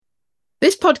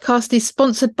This podcast is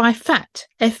sponsored by FATT,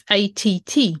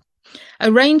 F-A-T-T,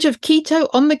 a range of keto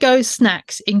on-the-go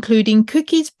snacks including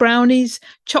cookies, brownies,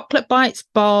 chocolate bites,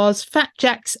 bars, Fat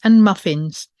Jacks and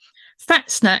muffins. Fat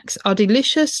snacks are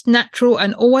delicious, natural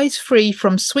and always free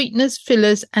from sweeteners,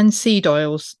 fillers and seed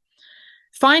oils.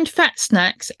 Find Fat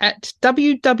Snacks at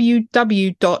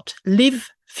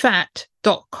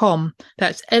www.livefat.com.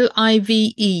 That's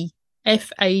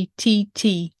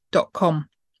LIVEFATT.com.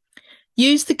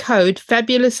 Use the code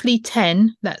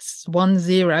FABULOUSLY10, that's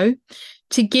 10,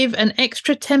 to give an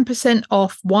extra 10%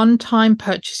 off one-time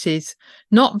purchases,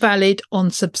 not valid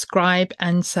on Subscribe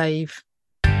and Save.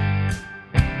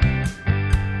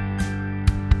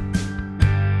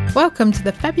 Welcome to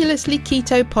the Fabulously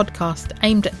Keto podcast,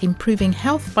 aimed at improving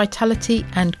health, vitality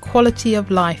and quality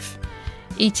of life,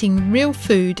 eating real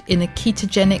food in a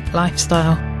ketogenic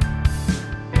lifestyle.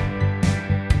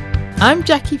 I'm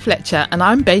Jackie Fletcher and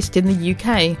I'm based in the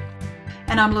UK.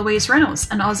 And I'm Louise Reynolds,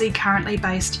 an Aussie currently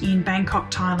based in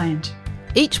Bangkok, Thailand.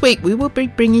 Each week we will be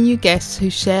bringing you guests who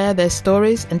share their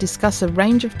stories and discuss a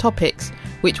range of topics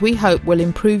which we hope will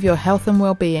improve your health and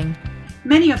well-being.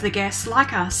 Many of the guests,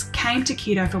 like us, came to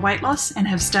keto for weight loss and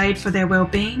have stayed for their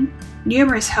well-being,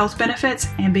 numerous health benefits,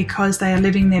 and because they are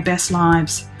living their best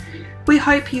lives. We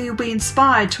hope you'll be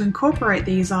inspired to incorporate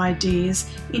these ideas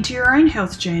into your own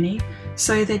health journey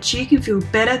so that you can feel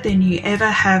better than you ever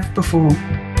have before.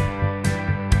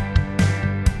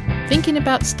 Thinking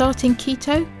about starting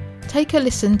keto? Take a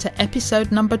listen to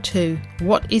episode number 2,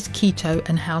 What is Keto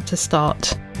and How to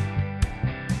Start.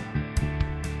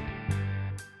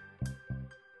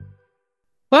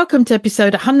 Welcome to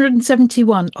episode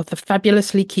 171 of the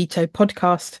Fabulously Keto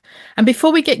podcast. And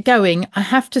before we get going, I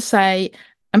have to say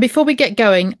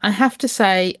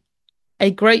a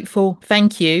grateful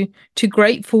thank you to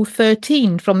Grateful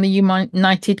 13 from the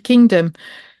United Kingdom,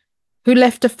 who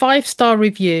left a 5-star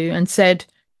review and said,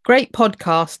 "Great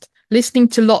podcast, listening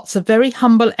to lots of very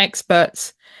humble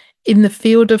experts in the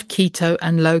field of keto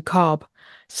and low carb."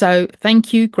 So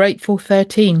thank you, Grateful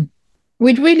 13.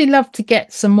 We'd really love to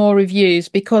get some more reviews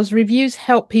because reviews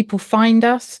help people find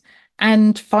us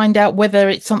and find out whether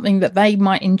it's something that they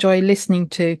might enjoy listening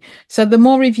to. So the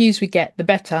more reviews we get, the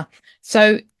better.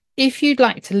 So if you'd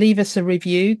like to leave us a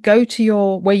review, go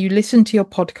to where you listen to your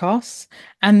podcasts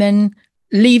and then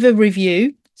leave a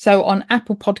review. So on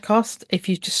Apple Podcast, if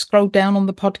you just scroll down on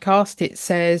the podcast, it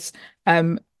says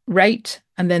rate,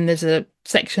 and then there's a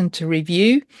section to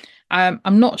review.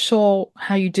 I'm not sure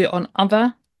how you do it on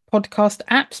other podcast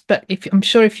apps, but I'm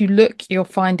sure if you look, you'll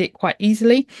find it quite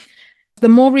easily. The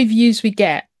more reviews we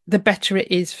get, the better it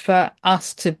is for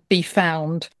us to be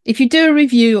found. If you do a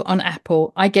review on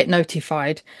Apple, I get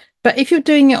notified. But if you're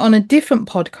doing it on a different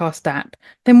podcast app,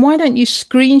 then why don't you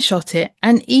screenshot it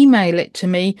and email it to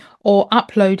me or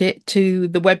upload it to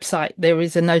the website? There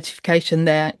is a notification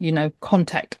there,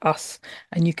 contact us,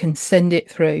 and you can send it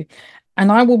through.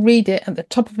 And I will read it at the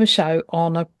top of a show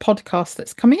on a podcast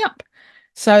that's coming up.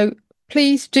 So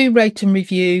please do rate and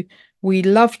review. We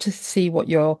love to see what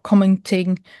you're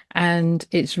commenting, and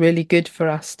it's really good for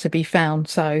us to be found.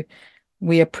 So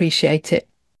we appreciate it.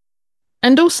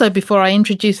 And also, before I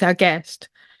introduce our guest,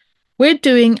 we're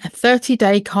doing a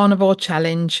 30-day carnivore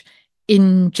challenge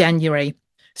in January.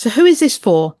 So who is this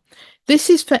for? This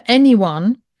is for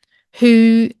anyone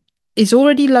who is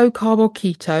already low carb or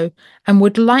keto and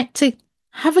would like to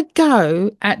have a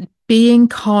go at being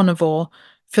carnivore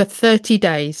for 30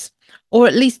 days, or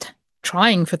at least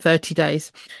trying for 30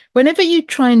 days. Whenever you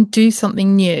try and do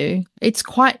something new, it's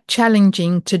quite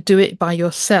challenging to do it by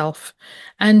yourself.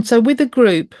 And so with a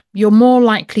group, you're more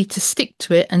likely to stick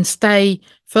to it and stay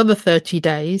for the 30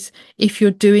 days if you're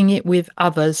doing it with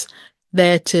others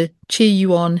there to cheer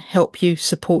you on, help you,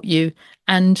 support you,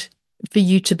 and for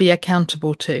you to be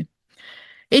accountable to.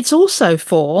 It's also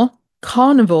for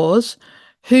carnivores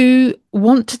who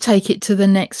want to take it to the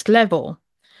next level.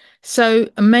 So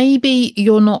maybe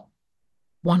you're not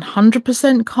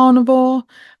 100% carnivore.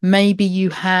 Maybe you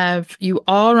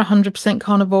are 100%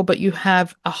 carnivore, but you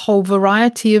have a whole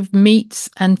variety of meats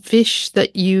and fish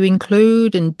that you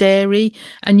include and dairy,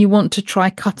 and you want to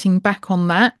try cutting back on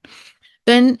that.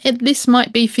 Then this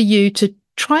might be for you to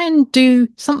try and do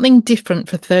something different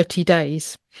for 30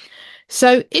 days.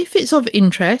 So if it's of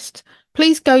interest,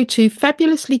 please go to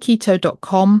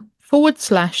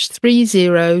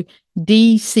fabulouslyketo.com/30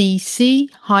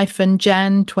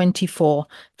 DCC-Jan24,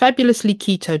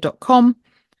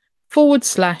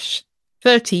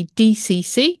 fabulouslyketo.com/30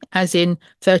 DCC, as in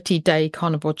 30-day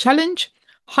carnivore challenge,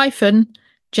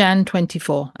 Jan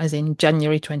 24, as in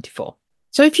January 24.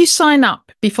 So if you sign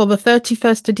up before the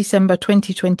 31st of December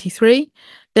 2023,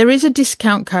 There is a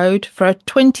discount code for a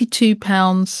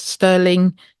 £22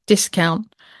 sterling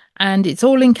discount, and it's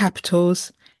all in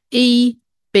capitals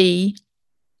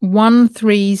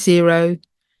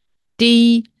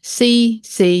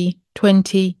EB130DCC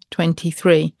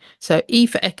 2023. So E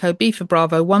for Echo, B for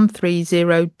Bravo,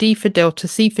 130, D for Delta,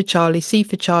 C for Charlie,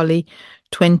 2023,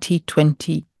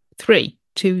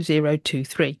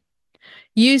 2023.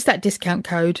 Use that discount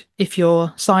code if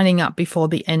you're signing up before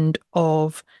the end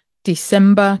of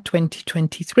December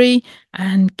 2023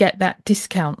 and get that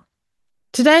discount.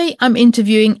 Today, I'm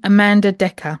interviewing Amanda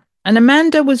Decker, and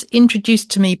Amanda was introduced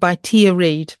to me by Tia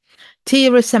Reid.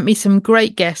 Tia has sent me some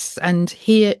great guests, and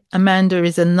here Amanda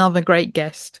is another great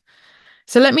guest.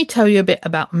 So let me tell you a bit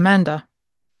about Amanda.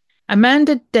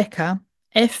 Amanda Decker,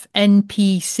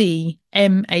 FNPC,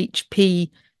 MHP,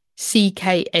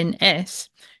 CKNS,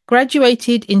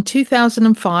 graduated in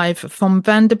 2005 from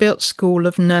Vanderbilt School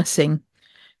of Nursing.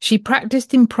 She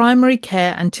practiced in primary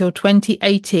care until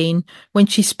 2018 when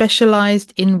she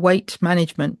specialised in weight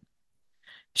management.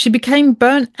 She became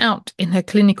burnt out in her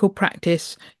clinical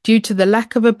practice due to the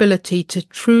lack of ability to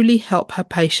truly help her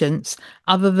patients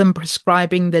other than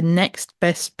prescribing the next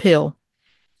best pill.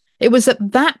 It was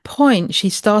at that point she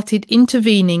started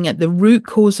intervening at the root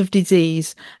cause of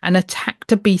disease and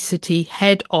attacked obesity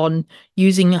head on,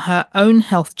 using her own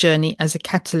health journey as a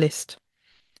catalyst.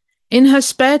 In her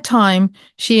spare time,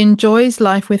 she enjoys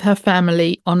life with her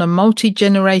family on a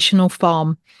multi-generational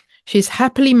farm. She is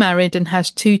happily married and has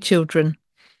 2 children.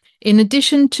 In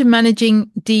addition to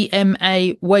managing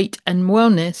DMA weight and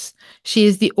wellness, she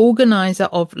is the organizer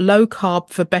of Low Carb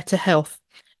for Better Health,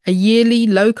 a yearly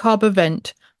low-carb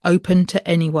event open to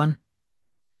anyone.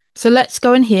 So let's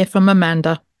go and hear from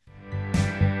Amanda.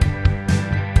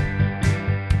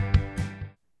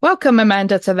 Welcome,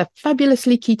 Amanda, to the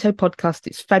Fabulously Keto podcast.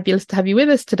 It's fabulous to have you with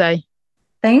us today.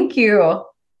 Thank you.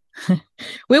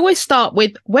 We always start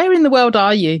with, where in the world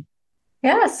are you?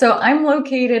 Yeah, so I'm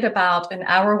located about an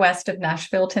hour west of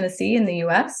Nashville, Tennessee in the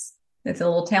U.S. It's a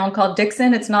little town called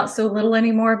Dixon. It's not so little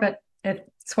anymore, but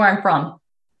it's where I'm from.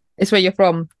 It's where you're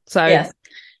from. So yes.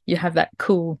 You have that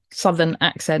cool Southern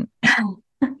accent.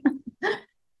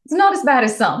 It's not as bad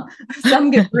as some.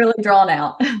 Some get really drawn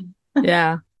out.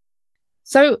 Yeah.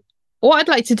 So what I'd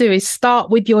like to do is start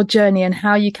with your journey and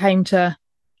how you came to,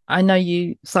 I know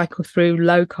you cycle through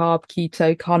low carb,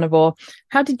 keto, carnivore.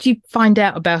 How did you find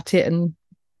out about it and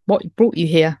what brought you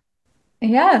here?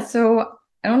 Yeah, so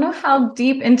I don't know how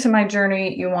deep into my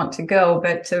journey you want to go,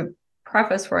 but to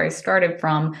preface where I started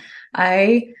from,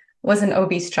 I was an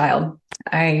obese child.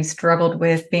 I struggled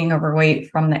with being overweight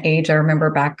from the age I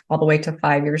remember back all the way to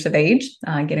 5 years of age,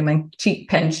 getting my cheek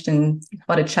pinched and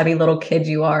what a chubby little kid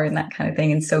you are and that kind of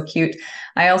thing, and so cute.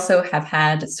 I also have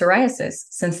had psoriasis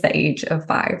since the age of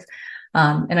 5.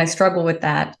 And I struggled with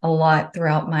that a lot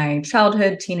throughout my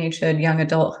childhood, teenagehood, young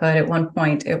adulthood. At one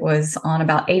point, it was on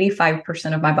about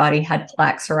 85% of my body had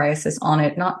plaque psoriasis on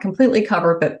it, not completely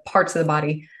covered, but parts of the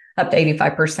body up to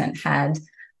 85% had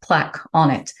plaque on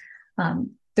it.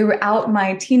 Throughout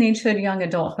my teenagehood, young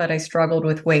adulthood, I struggled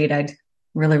with weight. I'd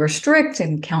really restrict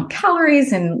and count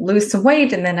calories and lose some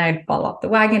weight, and then I'd fall off the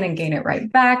wagon and gain it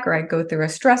right back, or I'd go through a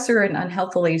stressor and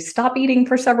unhealthily stop eating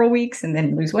for several weeks and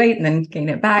then lose weight and then gain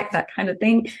it back, that kind of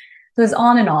thing. So it was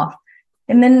on and off.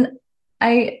 And then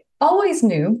I always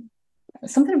knew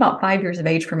something about 5 years of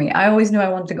age for me. I always knew I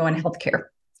wanted to go in healthcare.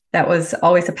 That was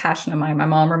always a passion of mine. My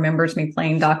mom remembers me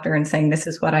playing doctor and saying, this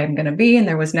is what I'm going to be. And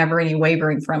there was never any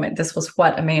wavering from it. This was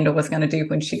what Amanda was going to do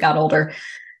when she got older.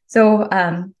 So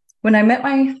when I met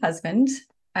my husband,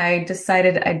 I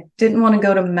decided I didn't want to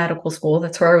go to medical school.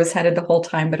 That's where I was headed the whole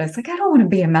time. But I was like, I don't want to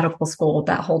be in medical school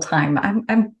that whole time.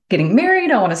 I'm getting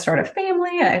married. I want to start a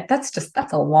family. That's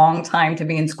a long time to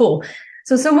be in school.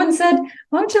 So someone said,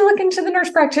 why don't you look into the nurse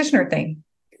practitioner thing?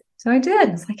 So I did.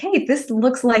 It's like, hey, this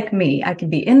looks like me. I can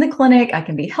be in the clinic. I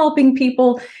can be helping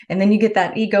people. And then you get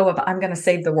that ego of, I'm going to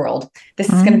save the world. This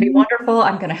is going to be wonderful.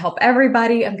 I'm going to help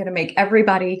everybody. I'm going to make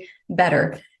everybody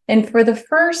better. And for the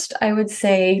first, I would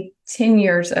say 10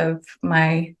 years of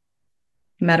my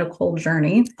medical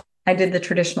journey, I did the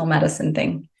traditional medicine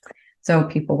thing. So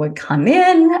people would come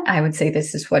in, I would say,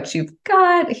 this is what you've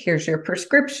got. Here's your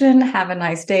prescription. Have a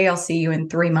nice day. I'll see you in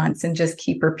 3 months, and just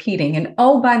keep repeating. And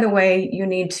oh, by the way, you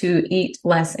need to eat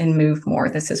less and move more.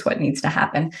 This is what needs to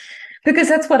happen, because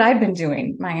that's what I've been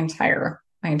doing my entire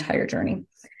journey.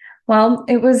 Well,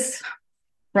 it was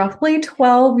roughly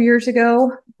 12 years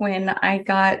ago when I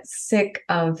got sick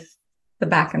of the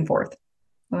back and forth.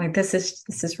 I'm like, this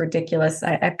is ridiculous.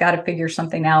 I've got to figure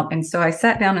something out. And so I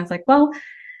sat down and was like, well,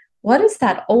 what is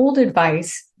that old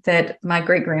advice that my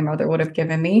great grandmother would have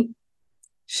given me?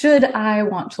 should I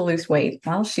want to lose weight?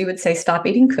 Well, she would say, stop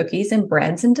eating cookies and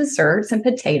breads and desserts and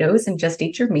potatoes and just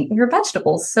eat your meat and your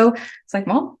vegetables. So it's like,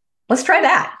 well, let's try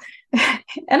that.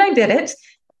 And I did it,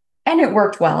 and it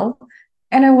worked well,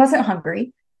 and I wasn't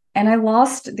hungry. And I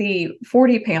lost the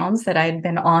 40 pounds that I had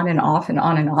been on and off and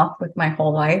on and off with my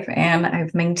whole life. And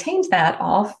I've maintained that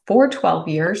off for 12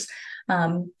 years.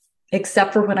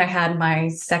 Except for when I had my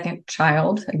second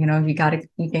child. You know, you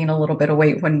gain a little bit of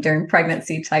weight when during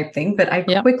pregnancy type thing, but I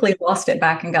quickly lost it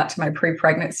back and got to my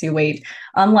pre-pregnancy weight,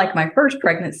 unlike my first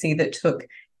pregnancy that took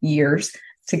years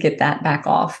to get that back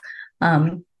off.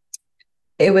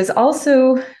 It was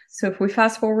also, so if we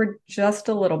fast forward just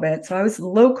a little bit, so I was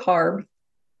low carb,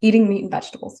 eating meat and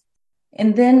vegetables.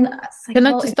 And then can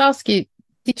I just ask you,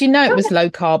 did you know it was low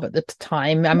carb at the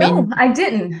time? I mean, no, I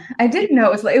didn't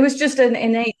know it was just an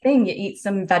innate thing. You eat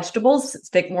some vegetables,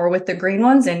 stick more with the green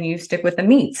ones, and you stick with the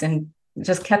meats, and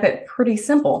just kept it pretty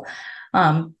simple.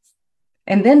 And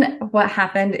then what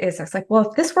happened is I was like, well,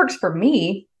 if this works for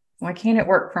me, why can't it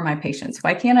work for my patients?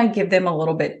 Why can't I give them a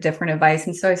little bit different advice?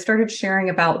 And so I started sharing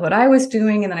about what I was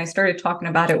doing. And then I started talking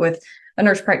about it with a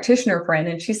nurse practitioner friend.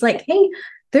 And she's like, hey,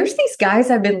 there's these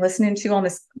guys I've been listening to on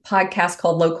this podcast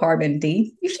called Low Carb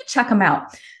MD. You should check them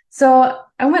out. So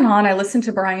I went on, I listened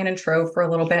to Brian and Tro for a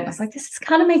little bit. And I was like, this is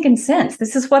kind of making sense.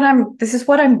 This is what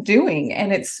I'm doing.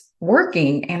 And it's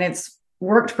working. And it's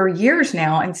worked for years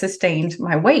now and sustained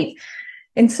my weight.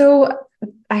 And so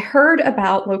I heard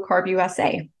about Low Carb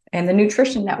USA and the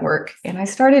Nutrition Network. And I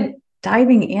started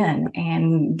diving in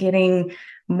and getting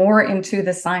more into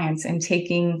the science and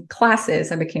taking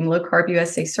classes. I became Low Carb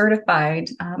USA certified.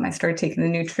 I started taking the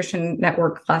Nutrition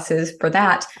Network classes for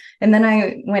that. And then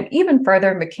I went even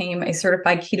further and became a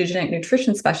certified ketogenic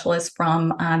nutrition specialist from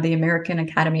the American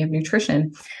Academy of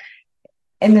Nutrition.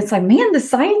 And it's like, man, the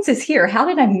science is here. How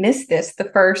did I miss this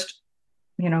the first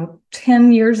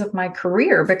 10 years of my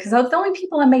career? Because the only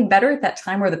people I made better at that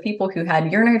time were the people who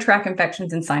had urinary tract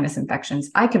infections and sinus infections.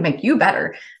 I could make you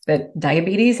better, but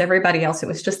diabetes, everybody else, it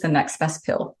was just the next best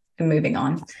pill and moving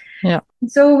on. Yeah.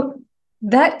 So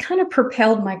that kind of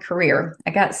propelled my career.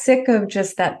 I got sick of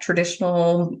just that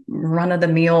traditional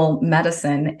run-of-the-mill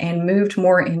medicine and moved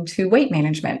more into weight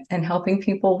management and helping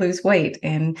people lose weight,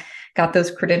 and got those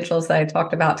credentials that I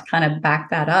talked about to kind of back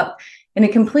that up. And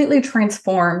it completely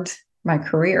transformed my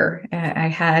career. I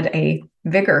had a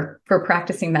vigor for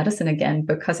practicing medicine again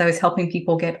because I was helping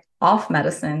people get off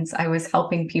medicines. I was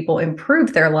helping people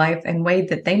improve their life in a way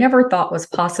that they never thought was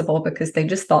possible because they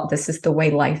just thought this is the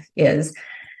way life is.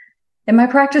 And my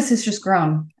practice has just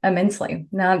grown immensely.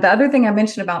 Now, the other thing I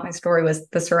mentioned about my story was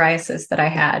the psoriasis that I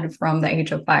had from the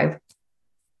age of 5.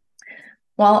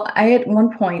 Well, I at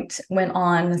one point went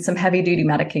on some heavy duty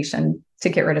medication to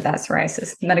get rid of that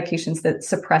psoriasis, medications that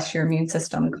suppress your immune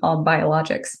system called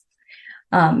biologics.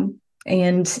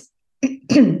 And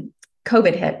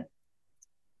COVID hit.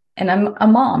 And I'm a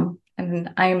mom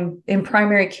and I'm in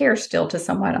primary care still to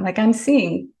somewhat. I'm like, I'm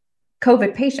seeing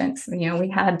COVID patients. We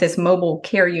had this mobile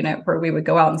care unit where we would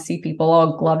go out and see people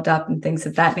all gloved up and things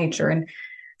of that nature. And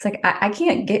it's like, I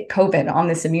can't get COVID on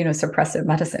this immunosuppressive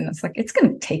medicine. It's like, it's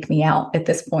going to take me out at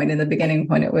this point in the beginning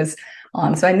when it was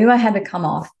on. So I knew I had to come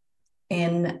off.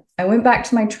 And I went back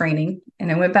to my training and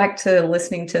I went back to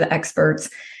listening to the experts.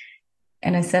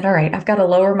 And I said, all right, I've got to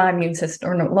lower my immune system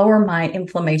or lower my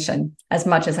inflammation as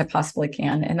much as I possibly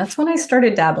can. And that's when I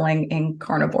started dabbling in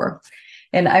carnivore.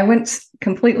 And I went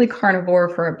completely carnivore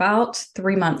for about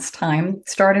 3 months' time,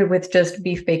 started with just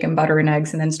beef, bacon, butter, and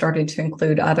eggs, and then started to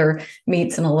include other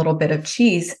meats and a little bit of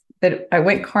cheese. But I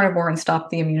went carnivore and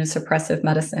stopped the immunosuppressive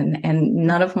medicine, and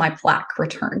none of my plaque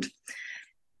returned.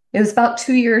 It was about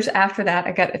 2 years after that,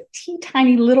 I got a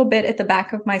tiny little bit at the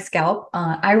back of my scalp.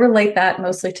 I relate that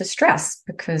mostly to stress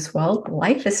because, well,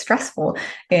 life is stressful.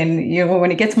 And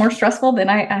when it gets more stressful, then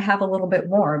I have a little bit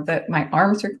more. But my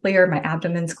arms are clear, my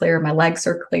abdomen's clear, my legs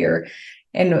are clear.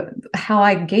 And how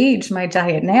I gauge my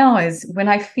diet now is when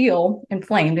I feel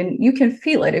inflamed, and you can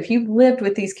feel it. If you've lived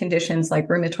with these conditions like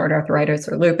rheumatoid arthritis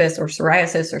or lupus or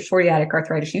psoriasis or psoriatic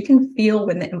arthritis, you can feel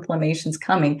when the inflammation's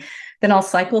coming. Then I'll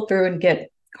cycle through and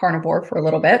get carnivore for a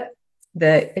little bit.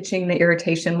 The itching, the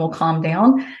irritation will calm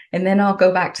down. And then I'll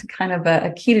go back to kind of a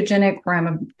ketogenic where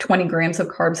I'm 20 grams of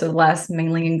carbs or less,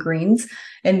 mainly in greens.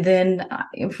 And then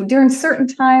during certain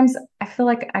times, I feel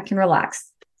like I can relax.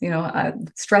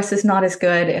 Stress is not as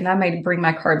good. And I may bring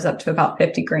my carbs up to about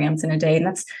 50 grams in a day. And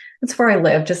that's where I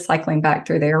live, just cycling back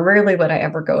through there. Rarely would I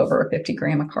ever go over a 50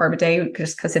 gram of carb a day,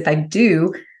 just because if I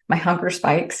do, my hunger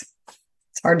spikes.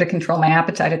 It's hard to control my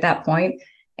appetite at that point.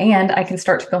 And I can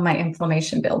start to feel my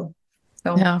inflammation build.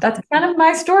 So That's kind of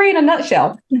my story in a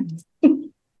nutshell.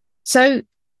 So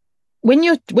When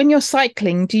you're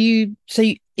cycling,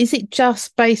 is it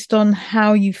just based on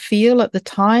how you feel at the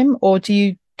time, or do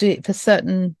you do it for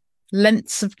certain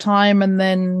lengths of time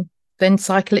and then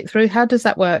cycle it through? How does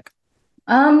that work?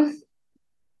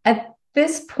 At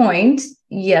this point,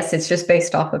 yes, it's just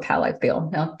based off of how I feel.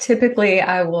 Now, typically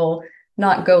I will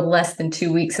not go less than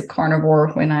 2 weeks of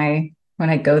carnivore when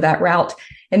I go that route.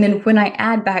 And then when I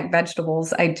add back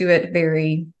vegetables, I do it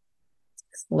very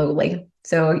slowly.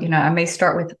 So, I may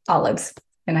start with olives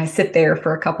and I sit there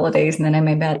for a couple of days, and then I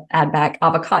may add back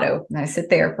avocado and I sit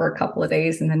there for a couple of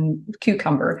days, and then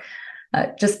cucumber,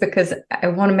 just because I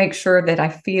want to make sure that I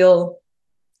feel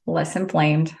less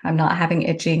inflamed. I'm not having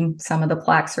itching. Some of the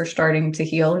plaques are starting to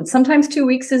heal. And sometimes 2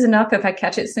 weeks is enough if I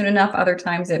catch it soon enough. Other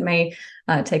times it may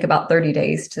take about 30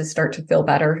 days to start to feel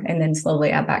better, and then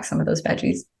slowly add back some of those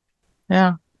veggies.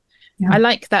 Yeah. I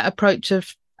like that approach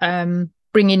of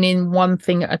bringing in one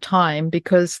thing at a time,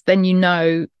 because then you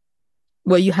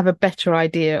have a better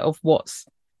idea of what's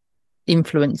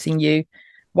influencing you.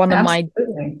 One of my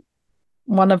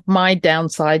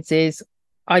downsides is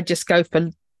I just go for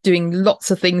doing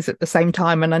lots of things at the same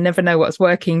time, and I never know what's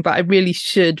working, but I really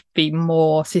should be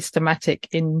more systematic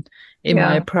in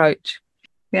my approach.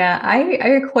 Yeah, I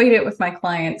equate it with my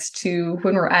clients to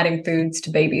when we're adding foods to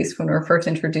babies, when we're first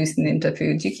introducing them to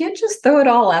foods. You can't just throw it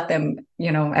all at them,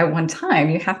 at one time.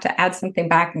 You have to add something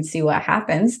back and see what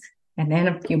happens. And then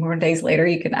a few more days later,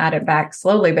 you can add it back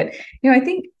slowly. But, I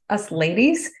think us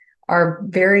ladies are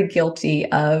very guilty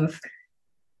of,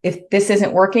 if this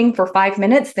isn't working for 5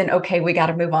 minutes, then okay, we got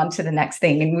to move on to the next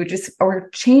thing. And we're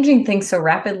changing things so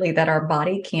rapidly that our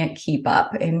body can't keep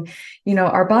up. And,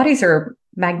 our bodies are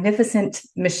magnificent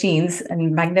machines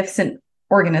and magnificent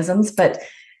organisms, but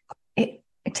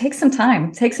it takes some time.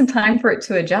 It takes some time for it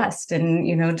to adjust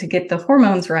and, to get the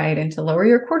hormones right and to lower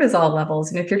your cortisol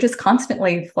levels. And if you're just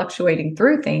constantly fluctuating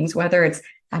through things, whether it's,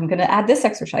 I'm going to add this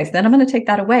exercise, then I'm going to take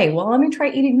that away. Well, let me try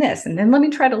eating this, and then let me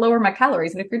try to lower my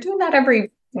calories. And if you're doing that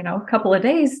every, couple of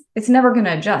days, it's never going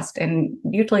to adjust. And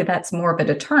usually that's more of a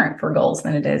deterrent for goals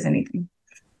than it is anything.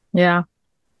 Yeah.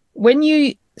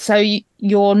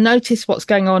 You'll notice what's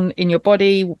going on in your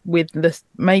body with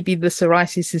maybe the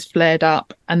psoriasis is flared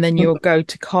up, and then you'll go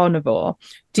to carnivore.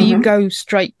 Do you go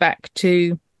straight back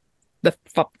to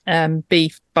the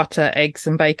beef, butter, eggs,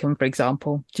 and bacon, for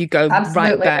example? Do you go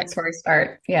right back? That's where I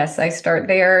start. Yes, I start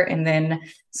there and then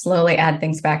slowly add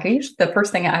things back. The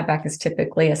first thing I add back is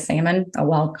typically a salmon, a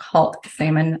wild-caught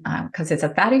salmon, because it's a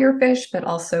fattier fish, but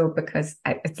also because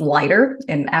it's lighter.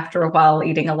 And after a while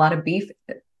eating a lot of beef,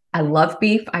 I love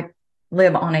beef. I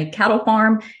live on a cattle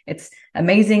farm. It's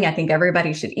amazing. I think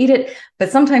everybody should eat it,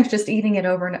 but sometimes just eating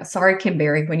it sorry,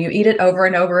 Kimberry, when you eat it over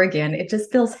and over again, it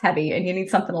just feels heavy and you need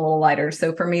something a little lighter.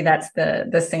 So for me, that's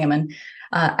the salmon.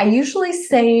 I usually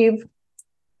save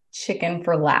chicken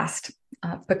for last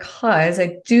because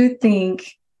I do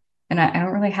think, and I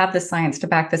don't really have the science to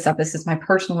back this up, this is my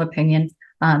personal opinion,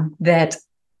 that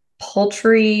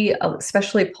poultry,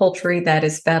 especially poultry that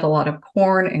is fed a lot of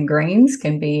corn and grains,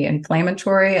 can be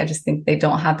inflammatory. I just think they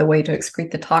don't have the way to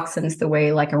excrete the toxins the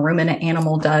way like a ruminant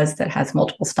animal does that has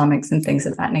multiple stomachs and things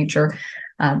of that nature.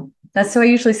 That's so I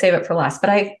usually save it for last, but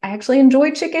I actually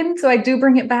enjoy chicken. So I do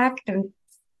bring it back, and,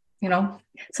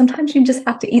 sometimes you just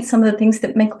have to eat some of the things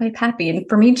that make life happy. And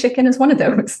for me, chicken is one of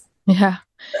those. Yeah.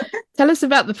 Tell us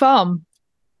about the farm.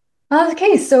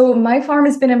 Okay. So my farm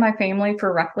has been in my family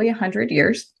for roughly 100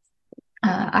 years.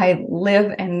 I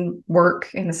live and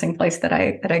work in the same place that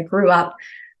I grew up.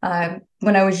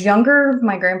 When I was younger,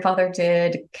 my grandfather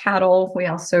did cattle. We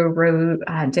also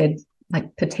did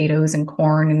like potatoes and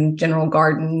corn and general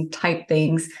garden type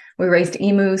things. We raised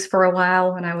emus for a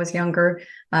while when I was younger.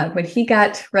 When he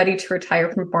got ready to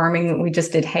retire from farming, we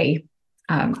just did hay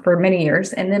for many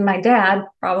years. And then my dad,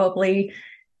 probably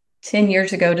 10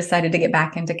 years ago, decided to get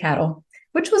back into cattle,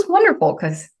 which was wonderful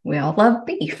because we all love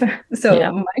beef.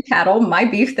 So my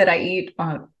beef that I eat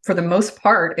for the most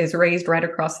part is raised right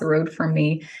across the road from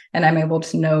me. And I'm able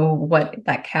to know what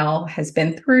that cow has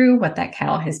been through, what that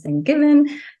cow has been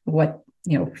given, what,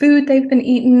 food they've been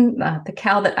eating. The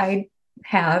cow that I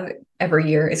have every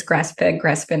year is grass-fed,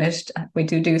 grass-finished. We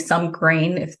do some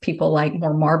grain if people like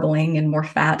more marbling and more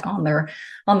fat on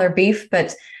their beef.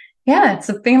 But yeah, it's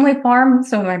a family farm.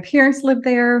 So my parents lived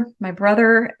there. My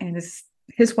brother and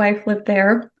his wife lived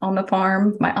there on the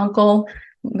farm. My uncle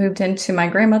moved into my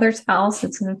grandmother's house.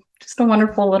 It's just a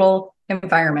wonderful little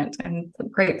environment and a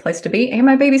great place to be. And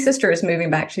my baby sister is moving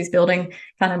back. She's building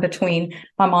kind of between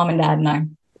my mom and dad and I.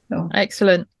 So.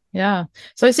 Excellent. Yeah.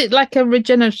 So is it like a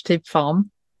regenerative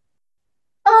farm?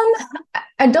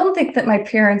 I don't think that my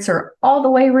parents are all the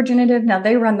way regenerative. Now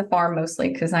they run the farm mostly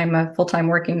because I'm a full-time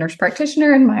working nurse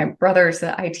practitioner, and my brother's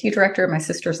the IT director. My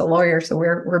sister's a lawyer, so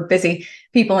we're busy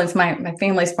people. It's my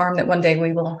family's farm that one day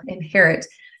we will inherit.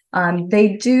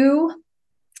 They do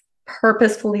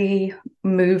purposefully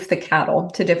move the cattle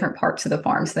to different parts of the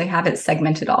farm. So they have it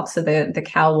segmented off. So the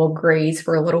cow will graze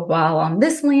for a little while on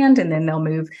this land, and then they'll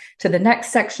move to the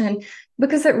next section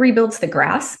because it rebuilds the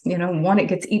grass. One, it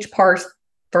gets each part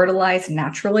fertilized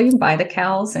naturally by the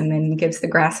cows and then gives the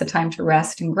grass a time to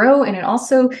rest and grow. And it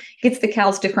also gets the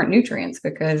cows different nutrients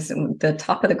because the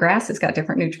top of the grass has got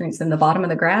different nutrients than the bottom of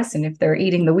the grass. And if they're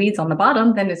eating the weeds on the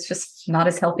bottom, then it's just not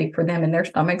as healthy for them and their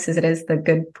stomachs as it is the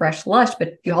good fresh lush.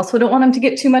 But you also don't want them to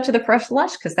get too much of the fresh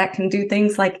lush because that can do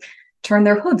things like turn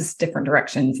their hooves different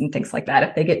directions and things like that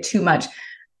if they get too much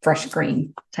fresh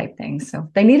green type things. So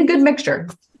they need a good mixture.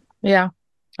 Yeah,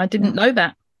 I didn't know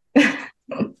that.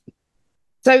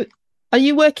 So are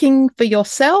you working for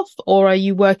yourself or are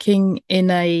you working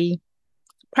in a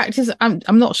practice?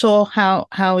 I'm not sure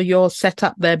how you're set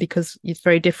up there because it's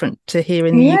very different to here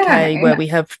in the UK where we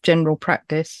have general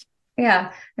practice.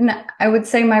 Yeah. And I would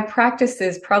say my practice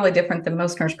is probably different than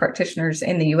most nurse practitioners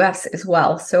in the US as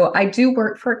well. So I do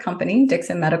work for a company,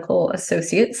 Dixon Medical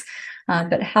Associates.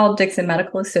 But how Dixon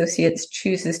Medical Associates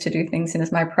chooses to do things, and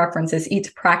is my preference, is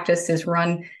each practice is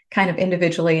run kind of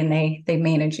individually and they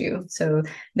manage you. So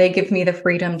they give me the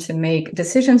freedom to make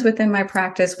decisions within my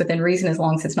practice within reason, as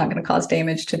long as it's not going to cause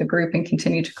damage to the group and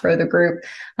continue to grow the group.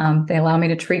 They allow me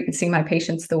to treat and see my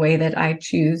patients the way that I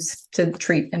choose to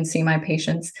treat and see my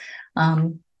patients.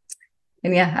 And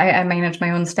yeah, I manage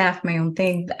my own staff, my own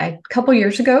thing. A couple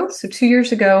years ago, so 2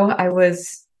 years ago,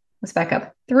 let's back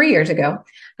up. 3 years ago,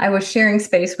 I was sharing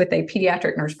space with a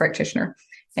pediatric nurse practitioner,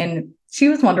 and she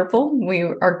was wonderful. We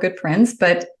are good friends,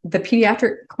 but the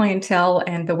pediatric clientele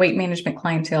and the weight management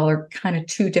clientele are kind of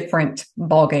two different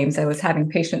ball games. I was having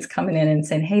patients coming in and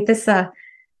saying, "Hey, this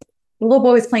little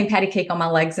boy was playing patty cake on my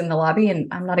legs in the lobby, and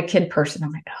I'm not a kid person."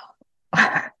 I'm like,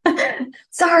 "Oh,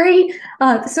 sorry."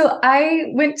 So I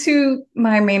went to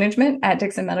my management at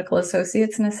Dixon Medical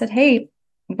Associates and I said, "Hey,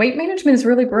 weight management is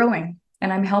really growing.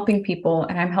 And I'm helping people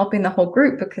and I'm helping the whole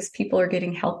group because people are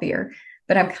getting healthier.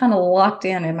 But I'm kind of locked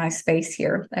in my space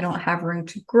here. I don't have room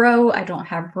to grow. I don't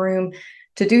have room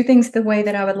to do things the way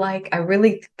that I would like. I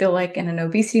really feel like in an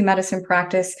obesity medicine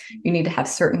practice, you need to have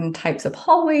certain types of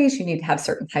hallways. You need to have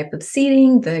certain type of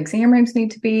seating. The exam rooms need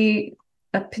to be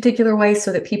a particular way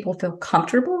so that people feel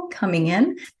comfortable coming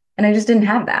in. And I just didn't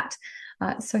have that.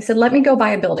 So I said, let me go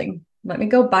buy a building. Let me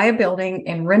go buy a building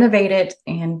and renovate it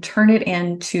and turn it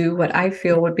into what I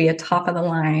feel would be a top of the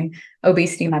line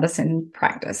obesity medicine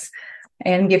practice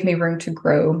and give me room to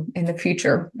grow in the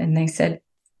future." And they said,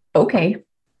 "Okay."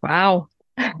 Wow.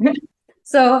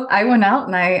 So I went out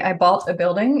and I bought a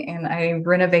building and I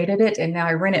renovated it, and now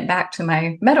I rent it back to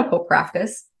my medical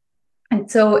practice. And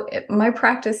so my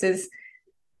practice is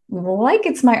like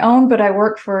it's my own, but I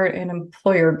work for an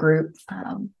employer group.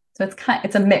 So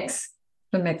it's a mix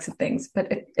of things, but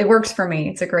it works for me.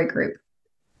 It's a great group.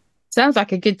 Sounds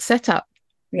like a good setup.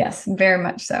 Yes, very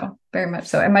much so. Very much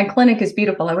so. And my clinic is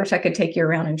beautiful. I wish I could take you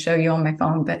around and show you on my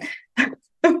phone, but.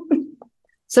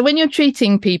 So when you're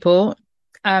treating people,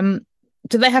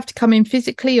 do they have to come in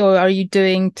physically or are you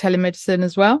doing telemedicine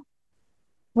as well?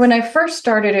 When I first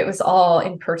started, it was all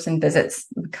in-person visits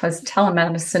because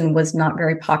telemedicine was not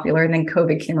very popular. And then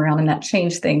COVID came around and that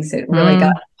changed things. It really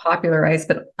got popularized.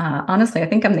 But honestly, I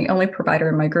think I'm the only provider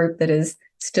in my group that is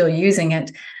still using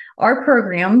it. Our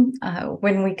program,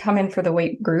 when we come in for the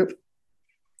weight group,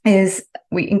 is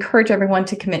we encourage everyone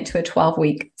to commit to a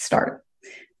 12-week start.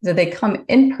 So they come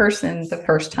in person the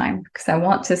first time because I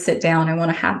want to sit down. I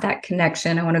want to have that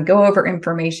connection. I want to go over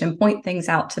information, point things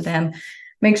out to them,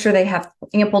 make sure they have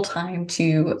ample time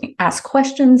to ask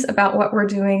questions about what we're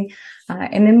doing.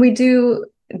 And then we do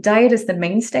diet is the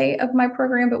mainstay of my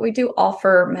program, but we do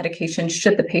offer medication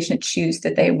should the patient choose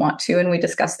that they want to. And we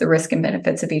discuss the risk and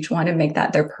benefits of each one and make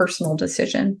that their personal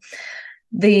decision.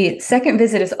 The second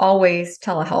visit is always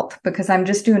telehealth because I'm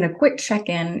just doing a quick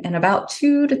check-in in about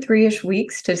 2 to 3-ish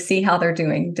weeks to see how they're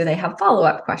doing. Do they have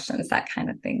follow-up questions, that kind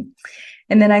of thing.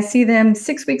 And then I see them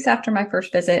 6 weeks after my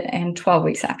first visit and 12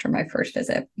 weeks after my first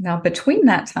visit. Now, between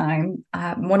that time,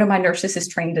 one of my nurses is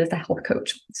trained as a health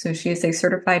coach. So she is a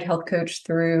certified health coach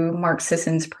through Mark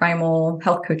Sisson's Primal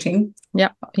Health Coaching.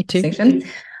 Yeah, me too.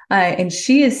 And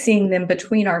she is seeing them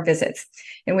between our visits.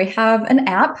 And we have an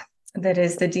app that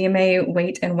is the DMA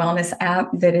Weight and Wellness app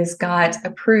that has got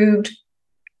approved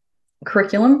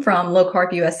curriculum from Low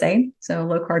Carb USA. So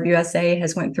Low Carb USA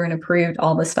has went through and approved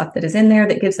all the stuff that is in there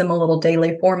that gives them a little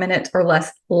daily 4-minute or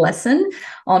less lesson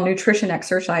on nutrition,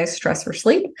 exercise, stress, or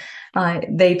sleep.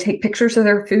 They take pictures of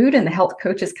their food and the health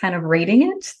coach is kind of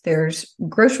rating it. There's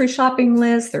grocery shopping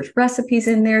lists, there's recipes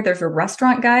in there, there's a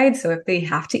restaurant guide. So if they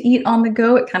have to eat on the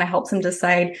go, it kind of helps them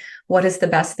decide what is the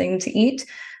best thing to eat.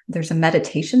 There's a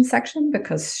meditation section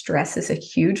because stress is a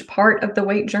huge part of the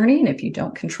weight journey. And if you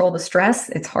don't control the stress,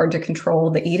 it's hard to control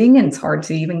the eating and it's hard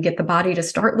to even get the body to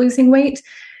start losing weight.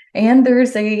 And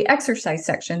there's a exercise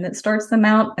section that starts them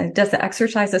out and does the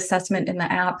exercise assessment in the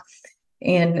app.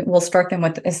 And we'll start them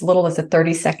with as little as a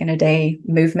 30-second a day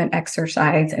movement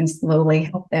exercise and slowly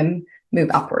help them move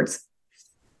upwards.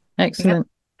 Excellent.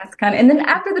 That's and then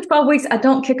after the 12 weeks, I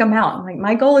don't kick them out. Like,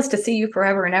 my goal is to see you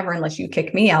forever and ever unless you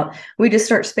kick me out. We just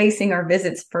start spacing our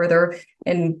visits further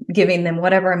and giving them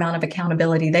whatever amount of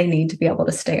accountability they need to be able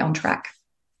to stay on track.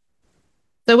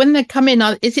 So when they come in,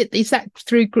 is that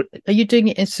through, are you doing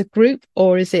it as a group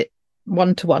or is it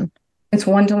one-to-one? It's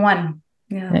one-to-one.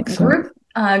 Yeah. Excellent.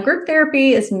 Group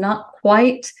therapy is not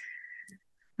quite,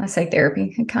 I say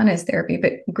therapy, it kind of is therapy,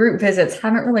 but group visits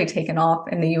haven't really taken off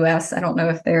in the US. I don't know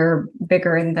if they're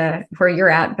bigger in where you're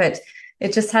at, but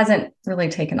it just hasn't really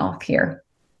taken off here.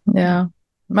 Yeah.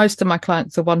 Most of my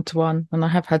clients are one-to-one and I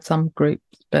have had some groups,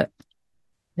 but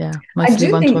yeah. I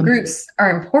do think groups are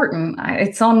important.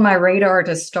 It's on my radar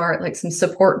to start like some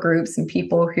support groups, and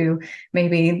people who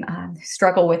maybe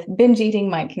struggle with binge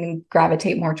eating can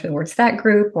gravitate more towards that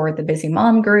group, or the busy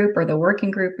mom group, or the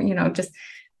working group, just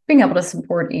being able to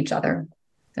support each other.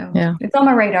 So yeah, it's on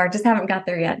my radar. Just haven't got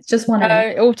there yet. Just one.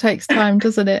 It all takes time,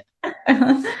 doesn't it?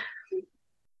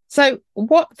 So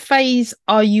what phase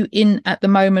are you in at the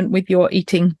moment with your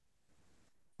eating?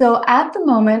 So at the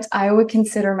moment, I would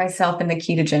consider myself in the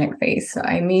ketogenic phase. So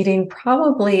I'm eating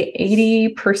probably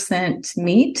 80%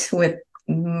 meat with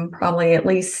probably at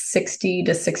least 60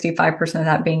 to 65% of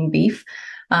that being beef.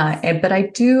 But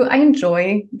I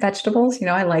enjoy vegetables.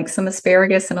 I like some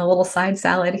asparagus and a little side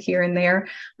salad here and there.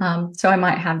 So I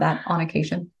might have that on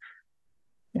occasion.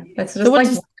 Yeah, that's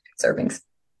just servings.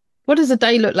 What does a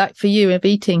day look like for you of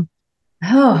eating?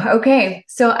 Oh, okay.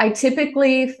 So I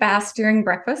typically fast during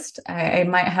breakfast. I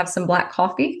might have some black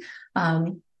coffee,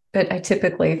 but I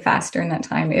typically fast during that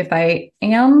time. If I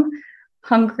am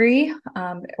hungry,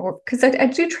 or because I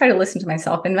do try to listen to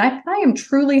myself, and if I am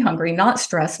truly hungry, not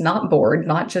stressed, not bored,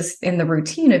 not just in the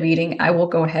routine of eating, I will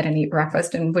go ahead and eat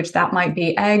breakfast, in which that might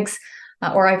be eggs,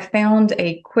 or I've found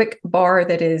a quick bar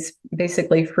that is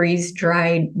basically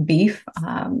freeze-dried beef.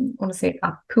 I want to say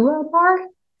a pua bar.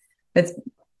 It's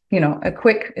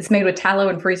it's made with tallow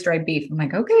and freeze-dried beef. I'm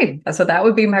like, okay, so that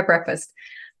would be my breakfast.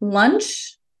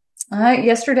 Lunch,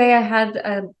 yesterday I had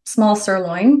a small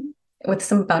sirloin with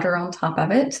some butter on top of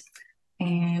it.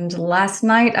 And last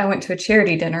night I went to a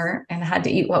charity dinner and had to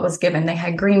eat what was given. They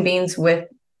had green beans with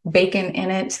bacon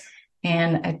in it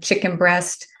and a chicken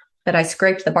breast that I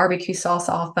scraped the barbecue sauce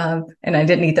off of, and I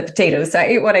didn't eat the potatoes, so I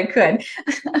ate what I could.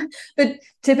 But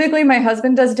typically my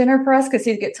husband does dinner for us because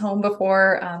he gets home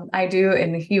before I do,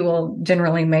 and he will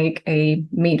generally make a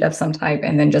meat of some type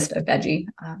and then just a veggie.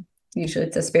 Usually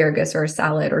it's asparagus or a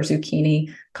salad or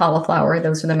zucchini, cauliflower.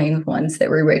 Those are the main ones that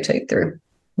we rotate through.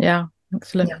 Yeah,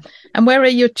 excellent. Yeah. And where are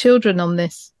your children on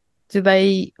this? Do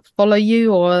they follow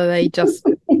you, or are they just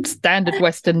standard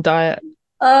Western diet?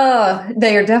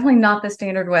 They are definitely not the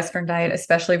standard Western diet,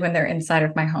 especially when they're inside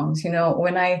of my homes.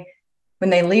 When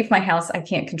they leave my house, I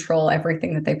can't control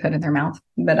everything that they put in their mouth,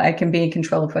 but I can be in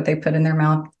control of what they put in their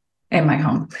mouth in my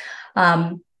home.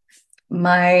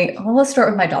 Let's start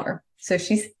with my daughter. So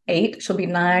she's 8. She'll be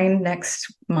 9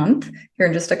 next month, here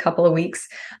in just a couple of weeks.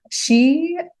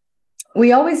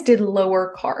 We always did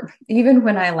lower carb. Even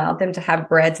when I allowed them to have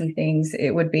breads and things,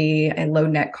 it would be a low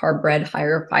net carb bread,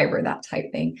 higher fiber, that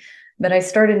type thing. But I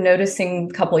started noticing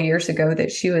a couple of years ago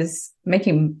that she was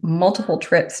making multiple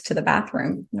trips to the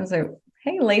bathroom. I was like,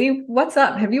 hey, lady, what's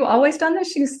up? Have you always done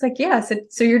this? She's like, yeah. I said,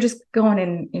 so you're just going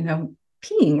and,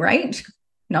 peeing, right? She goes,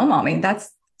 no, mommy,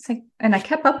 it's like, and I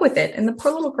kept up with it. And the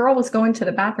poor little girl was going to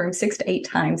the bathroom 6 to 8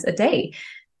 times a day.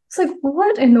 It's like,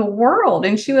 what in the world?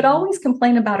 And she would always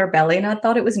complain about her belly. And I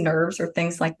thought it was nerves or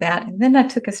things like that. And then I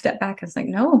took a step back. I was like,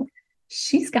 no,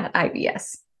 she's got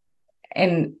IBS.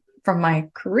 And from my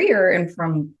career and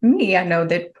from me, I know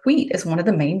that wheat is one of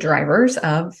the main drivers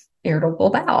of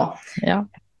irritable bowel. Yeah.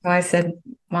 So I said,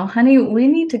 well, honey, we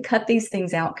need to cut these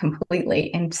things out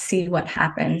completely and see what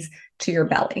happens to your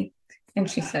belly. And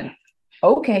she said,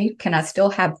 okay, can I still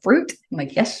have fruit? I'm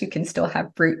like, yes, you can still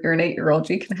have fruit. You're an 8-year-old.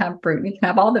 You can have fruit. You can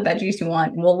have all the veggies you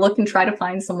want. And we'll look and try to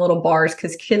find some little bars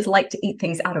because kids like to eat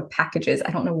things out of packages.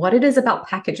 I don't know what it is about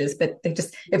packages, but they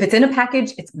just, if it's in a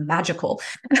package, it's magical.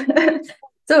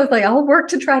 So it's like, I'll work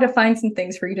to try to find some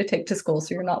things for you to take to school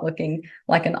so you're not looking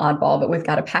like an oddball, but we've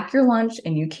got to pack your lunch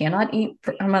and you cannot eat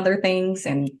from other things.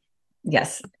 And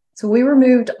yes, so we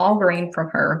removed all grain from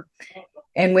her.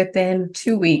 And within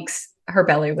 2 weeks, her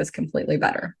belly was completely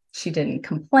better. She didn't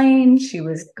complain. She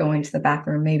was going to the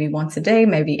bathroom maybe once a day,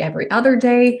 maybe every other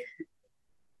day.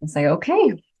 And say,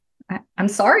 okay, I'm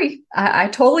sorry. I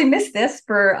totally missed this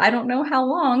for I don't know how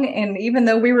long. And even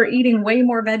though we were eating way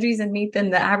more veggies and meat than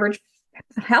the average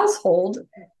household,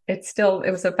 it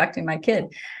was affecting my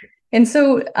kid. And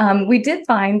so we did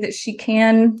find that she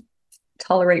can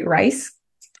tolerate rice.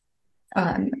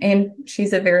 And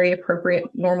she's a very appropriate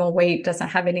normal weight, doesn't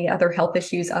have any other health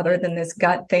issues other than this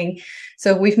gut thing.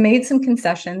 So we've made some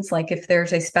concessions, like if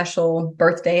there's a special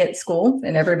birthday at school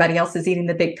and everybody else is eating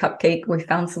the big cupcake, we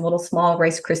found some little small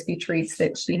Rice Krispie treats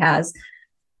that she has.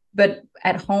 But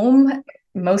at home,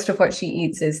 most of what she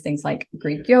eats is things like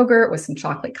Greek yogurt with some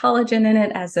chocolate collagen in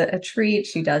it as a treat.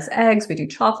 She does eggs. We do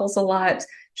chaffles a lot.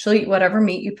 She'll eat whatever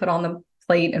meat you put on the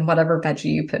plate and whatever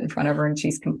veggie you put in front of her, and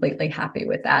she's completely happy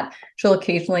with that. She'll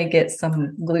occasionally get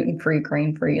some gluten-free,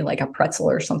 grain-free, like a pretzel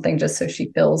or something, just so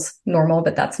she feels normal,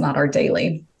 but that's not our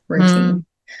daily routine.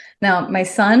 Now, my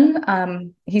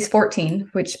son, he's 14,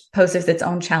 which poses its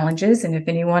own challenges. And if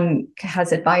anyone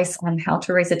has advice on how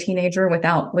to raise a teenager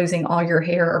without losing all your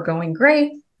hair or going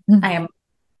gray, I am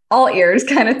all ears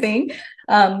kind of thing.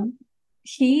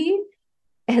 He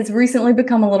has recently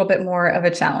become a little bit more of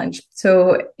a challenge.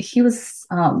 So he was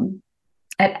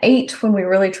at 8 when we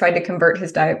really tried to convert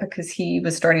his diet because he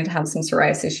was starting to have some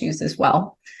psoriasis issues as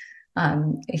well.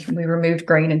 We removed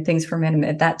grain and things from him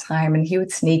at that time, and he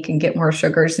would sneak and get more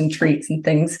sugars and treats and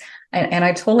things. And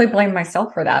I totally blame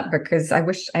myself for that because I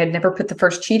wish I had never put the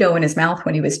first Cheeto in his mouth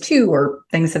when he was 2 or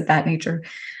things of that nature.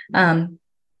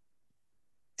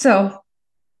 So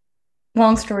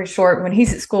long story short, when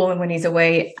he's at school and when he's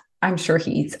away, I'm sure he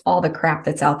eats all the crap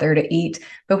that's out there to eat.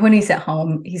 But when he's at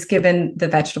home, he's given the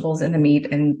vegetables and the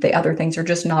meat, and the other things are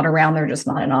just not around. They're just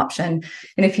not an option.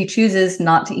 And if he chooses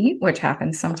not to eat, which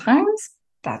happens sometimes,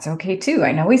 that's okay too.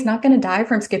 I know he's not going to die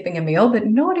from skipping a meal, but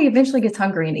nobody eventually gets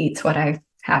hungry and eats what I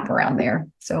have around there.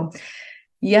 So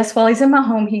yes, while he's in my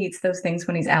home, he eats those things.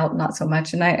 When he's out, not so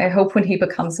much. And I hope when he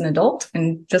becomes an adult,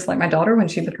 and just like my daughter, when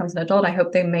she becomes an adult, I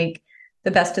hope they make the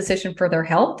best decision for their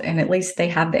health, and at least they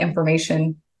have the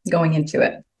information going into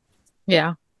it.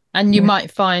 Yeah. And you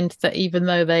might find that even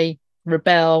though they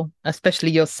rebel, especially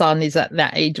your son is at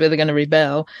that age where they're going to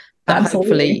rebel, that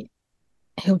hopefully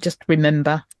he'll just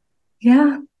remember.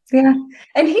 Yeah. Yeah.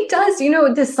 And he does,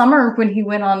 this summer when he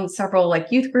went on several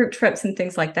like youth group trips and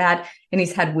things like that, and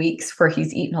he's had weeks where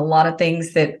he's eaten a lot of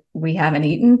things that we haven't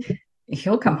eaten,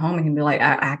 he'll come home and he'll be like,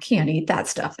 I can't eat that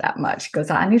stuff that much. He goes,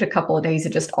 I need a couple of days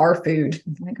of just our food.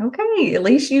 I'm like, okay, at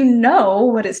least you know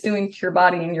what it's doing to your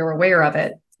body and you're aware of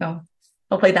it. So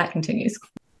hopefully that continues.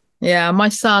 Yeah,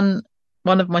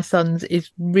 one of my sons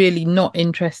is really not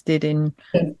interested in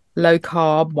low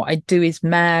carb. What I do is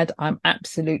mad. I'm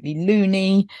absolutely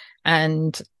loony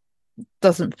and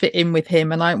doesn't fit in with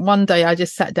him. And one day I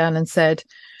just sat down and said,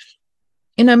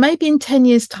 maybe in 10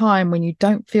 years' time, when you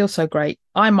don't feel so great,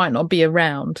 I might not be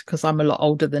around because I'm a lot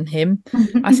older than him.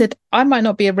 I said, I might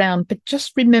not be around, but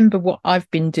just remember what I've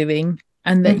been doing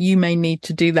and that you may need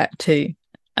to do that too.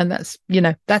 And that's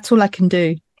all I can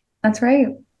do. That's right.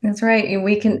 That's right. And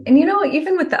we can, and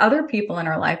even with the other people in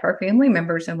our life, our family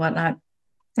members and whatnot,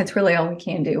 that's really all we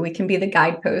can do. We can be the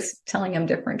guidepost telling them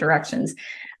different directions.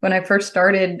 When I first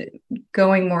started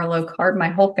going more low carb, my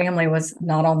whole family was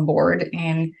not on board,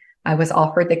 and I was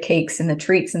offered the cakes and the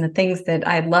treats and the things that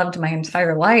I had loved my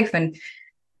entire life. And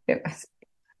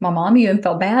my mom even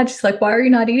felt bad. She's like, why are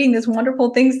you not eating these wonderful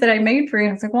things that I made for you?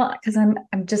 And I was like, well, because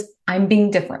I'm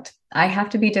being different. I have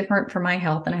to be different for my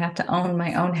health, and I have to own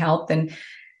my own health. And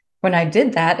when I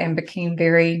did that and became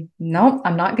no,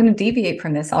 I'm not going to deviate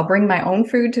from this. I'll bring my own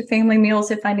food to family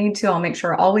meals if I need to. I'll make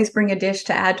sure I always bring a dish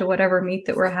to add to whatever meat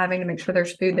that we're having to make sure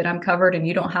there's food that I'm covered and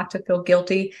you don't have to feel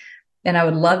guilty. And I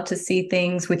would love to see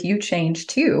things with you change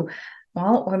too.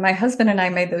 Well, when my husband and I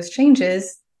made those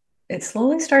changes, it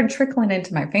slowly started trickling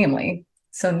into my family.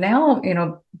 So now,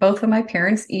 both of my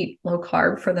parents eat low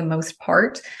carb for the most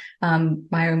part.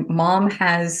 My mom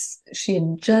she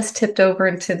had just tipped over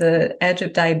into the edge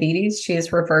of diabetes. She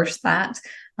has reversed that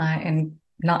and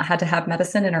not had to have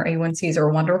medicine, and her A1Cs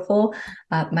are wonderful.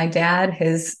 My dad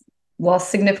has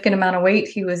lost significant amount of weight.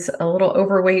 He was a little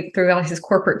overweight throughout his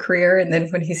corporate career. And then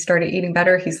when he started eating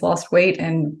better, he's lost weight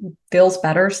and feels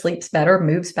better, sleeps better,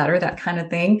 moves better, that kind of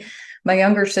thing. My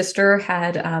younger sister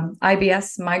had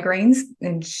IBS migraines,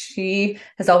 and she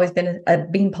has always been a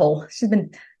beanpole. She's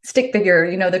been stick figure,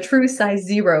 the true size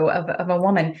 0 of a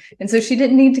woman. And so she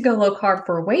didn't need to go low carb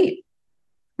for weight.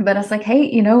 But I was like, hey,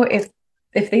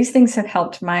 if these things have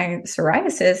helped my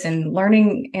psoriasis, and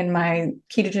learning in my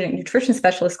ketogenic nutrition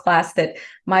specialist class that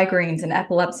migraines and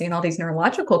epilepsy and all these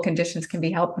neurological conditions can be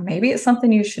helped, maybe it's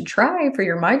something you should try for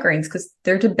your migraines, because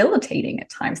they're debilitating at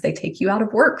times. They take you out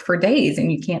of work for days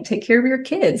and you can't take care of your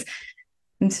kids.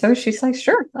 And so she's like,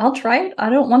 sure, I'll try it. I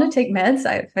don't want to take meds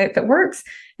if it works.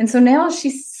 And so now she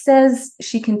says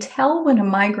she can tell when a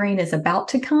migraine is about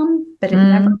to come, but it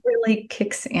never really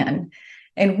kicks in.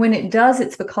 And when it does,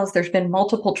 it's because there's been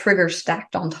multiple triggers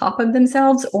stacked on top of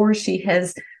themselves, or she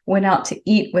has went out to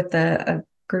eat with a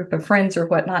group of friends or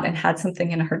whatnot and had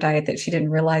something in her diet that she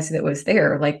didn't realize that was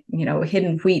there, like,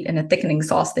 hidden wheat in a thickening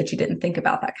sauce that you didn't think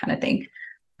about, that kind of thing.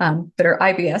 But her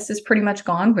IBS is pretty much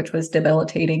gone, which was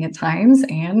debilitating at times,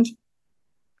 and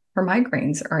her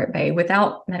migraines are at bay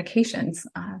without medications.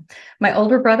 My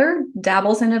older brother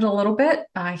dabbles in it a little bit.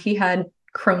 He had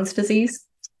Crohn's disease,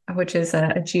 which is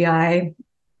a GI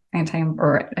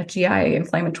inflammatory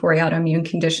autoimmune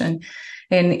condition.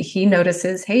 And he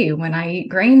notices, hey, when I eat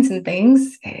grains and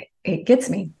things, it gets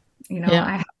me.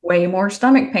 I have way more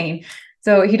stomach pain.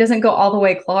 So he doesn't go all the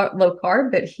way low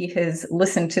carb, but he has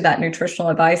listened to that nutritional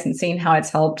advice and seen how it's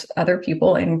helped other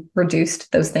people and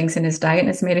reduced those things in his diet, and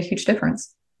it's made a huge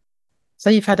difference. So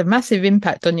you've had a massive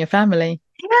impact on your family.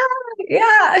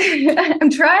 Yeah. I'm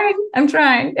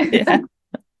trying. Yeah.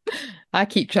 I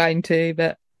keep trying to,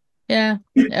 but yeah,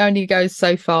 it only goes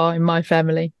so far in my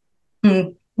family.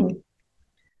 Mm-hmm.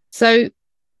 So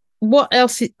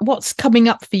what's coming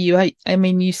up for you? I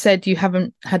mean, you said you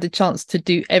haven't had a chance to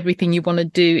do everything you want to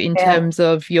do in terms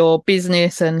of your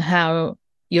business and how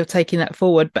you're taking that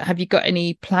forward, but have you got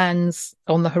any plans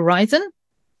on the horizon?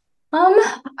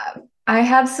 I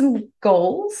have some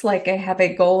goals. Like, I have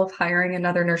a goal of hiring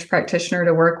another nurse practitioner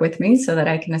to work with me so that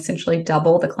I can essentially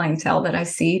double the clientele that I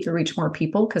see to reach more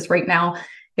people. Because right now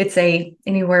it's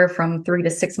anywhere from 3 to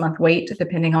 6 month wait,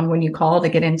 depending on when you call to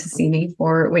get in to see me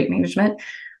for weight management.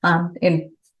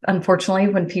 And unfortunately,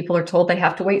 when people are told they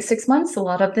have to wait 6 months, a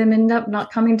lot of them end up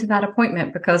not coming to that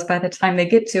appointment, because by the time they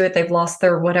get to it, they've lost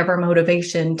their whatever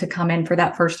motivation to come in for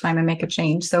that first time and make a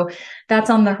change. So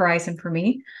that's on the horizon for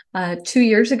me. 2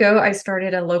 years ago, I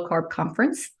started a low carb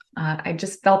conference. I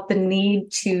just felt the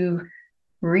need to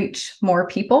reach more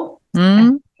people.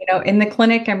 And, in the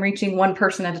clinic, I'm reaching one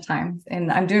person at a time,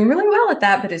 and I'm doing really well at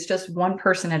that, but it's just one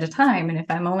person at a time. And if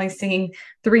I'm only seeing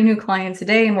 3 new clients a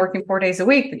day and working 4 days a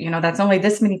week, that's only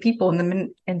this many people in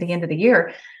the end of the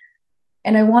year.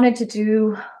 And I wanted to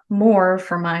do more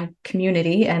for my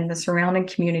community and the surrounding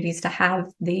communities to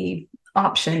have the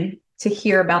option to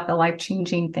hear about the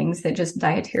life-changing things that just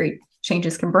dietary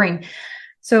changes can bring.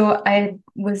 So I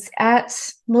was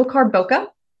at Low Carb Boca,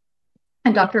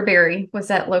 and Dr. Barry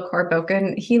was at Low Carb Boca,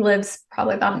 and he lives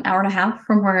probably about an hour and a half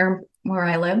from where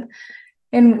I live.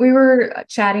 And we were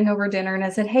chatting over dinner, and I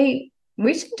said, hey,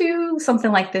 we should do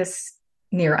something like this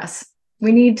near us.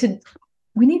 We need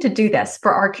to do this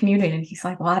for our community. And he's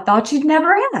like, well, I thought you'd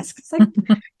never ask. It's like,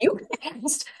 you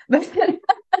asked.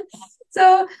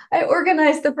 So I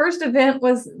organized. The first event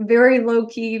was very low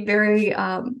key, very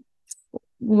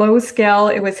low scale.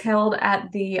 It was held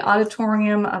at the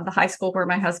auditorium of the high school where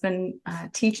my husband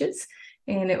teaches.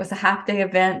 And it was a half day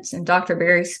event, and Dr.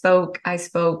 Barry spoke, I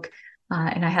spoke,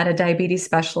 and I had a diabetes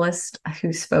specialist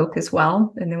who spoke as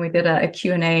well. And then we did a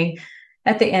Q&A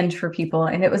at the end for people,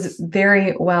 and it was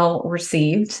very well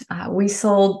received. We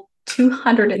sold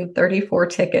 234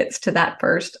 tickets to that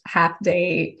first half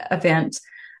day event.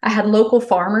 I had local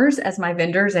farmers as my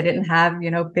vendors. I didn't have,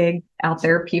 big out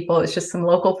there people. It's just some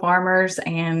local farmers,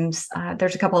 and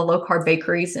there's a couple of low carb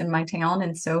bakeries in my town.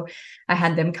 And so I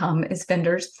had them come as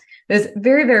vendors. It was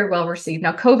very, very well received.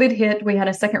 Now, COVID hit. We had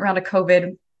a second round of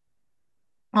COVID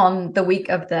on the week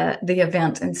of the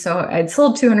event. And so I'd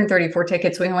sold 234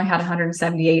 tickets. We only had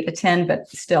 178 attend, but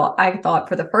still, I thought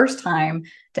for the first time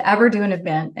to ever do an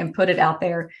event and put it out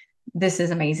there, this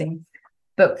is amazing.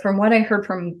 But from what I heard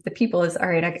from the people is, all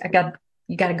right,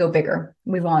 you got to go bigger.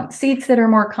 We want seats that are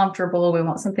more comfortable. We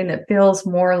want something that feels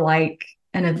more like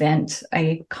an event,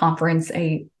 a conference,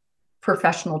 a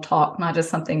professional talk, not just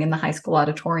something in the high school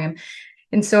auditorium.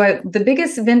 And so the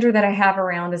biggest vendor that I have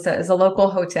around is a local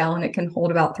hotel, and it can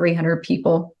hold about 300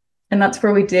 people. And that's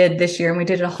where we did this year. And we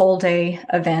did a whole day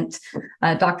event.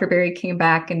 Dr. Barry came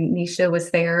back, and Nisha was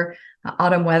there.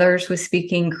 Autumn Weathers was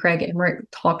speaking. Craig Emmerich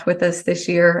talked with us this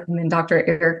year, and then Dr.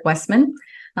 Eric Westman.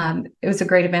 It was a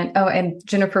great event. Oh, and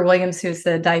Jennifer Williams, who's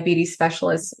the diabetes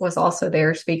specialist, was also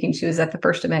there speaking. She was at the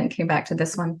first event and came back to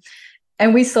this one.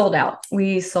 And we sold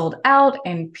out.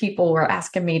 And people were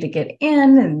asking me to get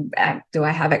in. And do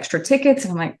I have extra tickets?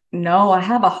 And I'm like, no,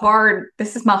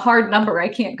 this is my hard number. I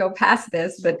can't go past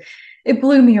this. But it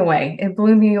blew me away. And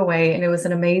it was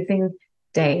an amazing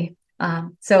day.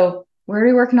 So where are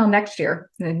we working on next year?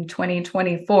 In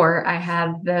 2024, I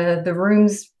have the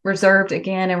rooms reserved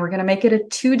again, and we're going to make it a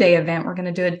 2-day event. We're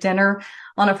going to do a dinner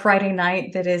on a Friday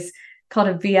night that is called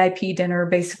a VIP dinner.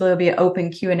 Basically, it'll be an open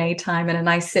Q&A time and a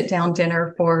nice sit-down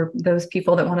dinner for those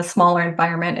people that want a smaller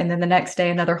environment. And then the next day,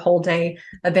 another whole day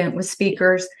event with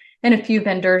speakers and a few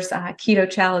vendors. Keto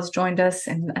Chow has joined us,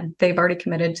 and they've already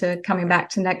committed to coming back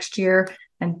to next year.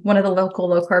 And one of the local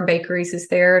low-carb bakeries is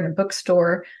there, and a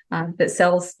bookstore that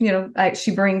sells,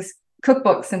 she brings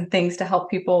cookbooks and things to help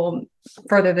people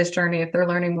further this journey if they're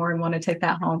learning more and want to take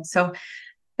that home. So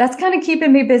that's kind of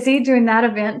keeping me busy doing that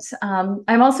event.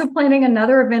 I'm also planning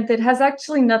another event that has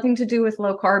actually nothing to do with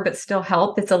low carb, but still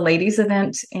health. It's a ladies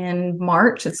event in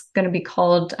March. It's going to be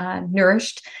called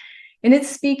Nourished. And it's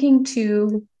speaking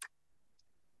to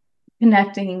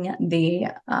connecting the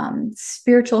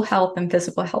spiritual health and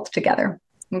physical health together.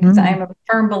 Because I am a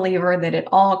firm believer that it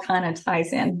all kind of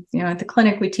ties in. At the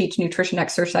clinic, we teach nutrition,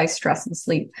 exercise, stress, and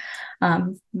sleep.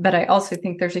 But I also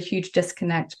think there's a huge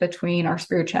disconnect between our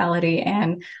spirituality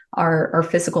and our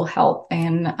physical health.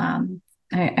 And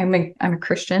I'm a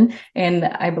Christian, and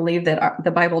I believe that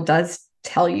the Bible does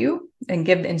tell you and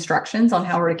give instructions on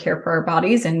how we're to care for our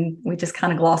bodies, and we just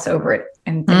kind of gloss over it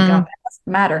and think that doesn't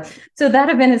matter. So that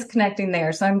event is connecting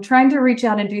there. So I'm trying to reach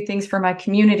out and do things for my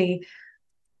community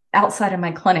outside of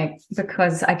my clinic,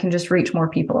 because I can just reach more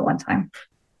people at one time.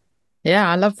 Yeah,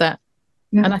 I love that.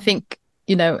 Yeah. And I think,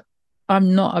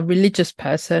 I'm not a religious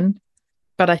person,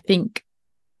 but I think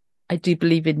I do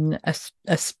believe in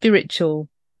a spiritual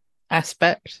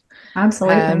aspect.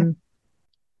 Absolutely.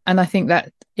 And I think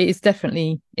that it is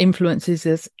definitely influences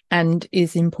us and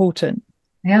is important.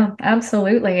 Yeah,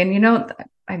 absolutely.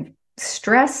 And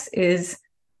stress is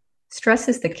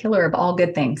the killer of all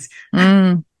good things.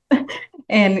 And,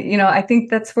 I think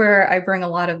that's where I bring a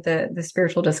lot of the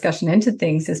spiritual discussion into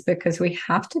things, is because we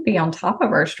have to be on top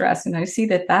of our stress. And I see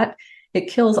that it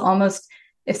kills almost,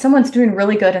 if someone's doing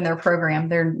really good in their program,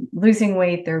 they're losing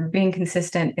weight, they're being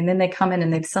consistent, and then they come in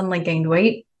and they've suddenly gained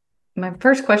weight. My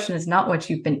first question is not what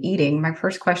you've been eating. My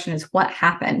first question is what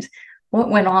happened? What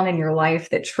went on in your life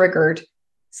that triggered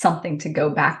something to go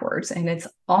backwards? And it's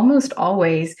almost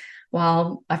always,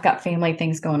 well, I've got family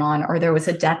things going on, or there was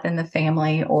a death in the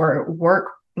family, or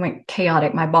work went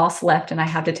chaotic. My boss left and I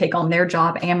have to take on their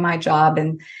job and my job.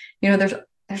 And,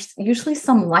 there's usually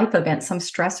some life event, some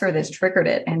stressor that's triggered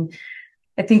it. And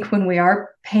I think when we are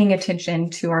paying attention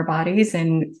to our bodies,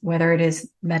 and whether it is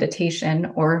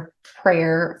meditation or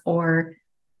prayer or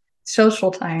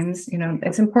social times,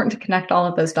 it's important to connect all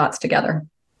of those dots together.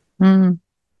 So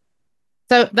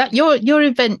that your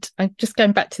event, I'm just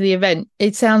going back to the event,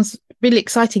 it sounds really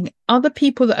exciting. Are the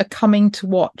people that are coming to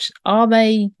watch, are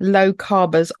they low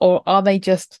carbers, or are they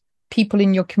just people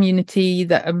in your community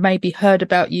that have maybe heard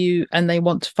about you and they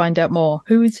want to find out more?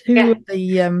 Who are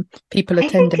the people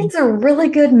attending? I think it's a really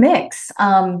good mix.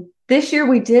 This year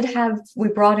we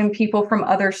brought in people from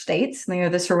other states,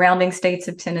 the surrounding states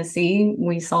of Tennessee.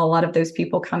 We saw a lot of those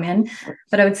people come in,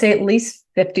 but I would say at least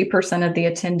 50% of the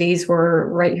attendees were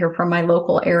right here from my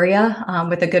local area,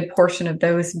 with a good portion of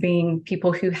those being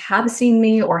people who have seen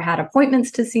me or had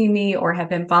appointments to see me or have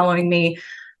been following me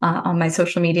on my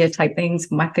social media type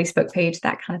things, my Facebook page,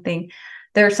 that kind of thing.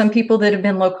 There are some people that have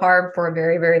been low carb for a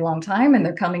very, very long time, and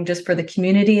they're coming just for the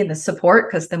community and the support,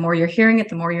 because the more you're hearing it,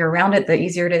 the more you're around it, the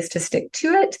easier it is to stick to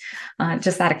it,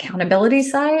 just that accountability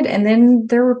side. And then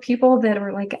there were people that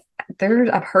were like,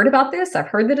 I've heard about this. I've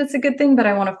heard that it's a good thing, but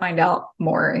I want to find out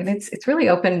more. And it's really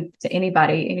open to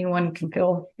anybody. Anyone can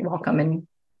feel welcome and,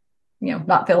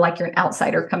 not feel like you're an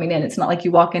outsider coming in. It's not like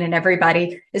you walk in and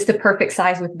everybody is the perfect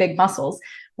size with big muscles.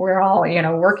 We're all,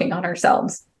 working on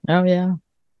ourselves. Oh, yeah.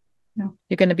 No.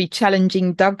 You're going to be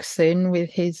challenging Doug soon with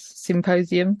his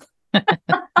symposium.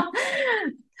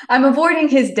 I'm avoiding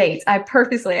his dates. I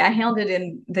handed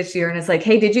in this year and it's like,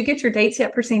 hey, did you get your dates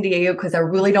yet for San Diego? Because I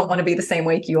really don't want to be the same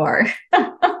week you are.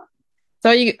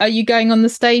 So are you going on the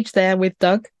stage there with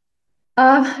Doug?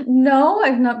 No,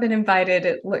 I've not been invited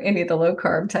at any of the low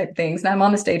carb type things. And I'm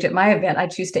on the stage at my event. I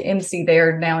choose to MC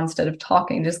there now instead of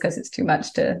talking, just because it's too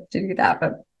much to do that.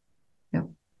 But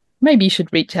maybe you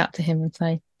should reach out to him and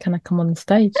say, can I come on the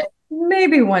stage?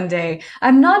 Maybe one day.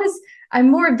 I'm not I'm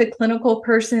more of the clinical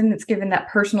person that's given that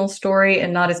personal story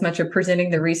and not as much of presenting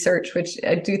the research, which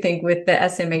I do think with the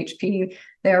SMHP,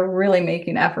 they're really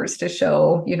making efforts to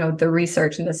show, the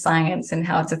research and the science and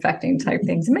how it's affecting type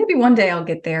things. And maybe one day I'll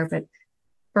get there, but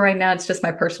for right now, it's just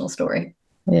my personal story.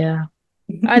 Yeah.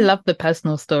 I love the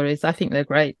personal stories. I think they're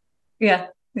great. Yeah.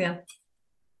 Yeah.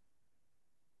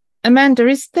 Amanda,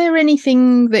 is there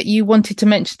anything that you wanted to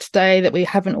mention today that we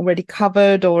haven't already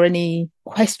covered, or any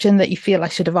question that you feel I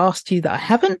should have asked you that I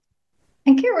haven't?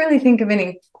 I can't really think of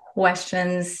any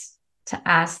questions to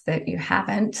ask that you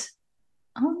haven't.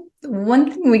 One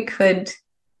thing we could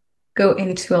go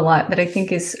into a lot that I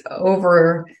think is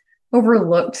overlooked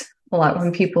a lot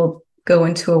when people go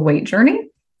into a weight journey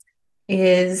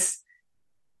is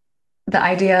the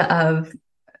idea of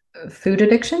food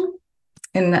addiction.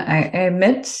 And I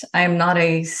admit I'm not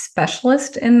a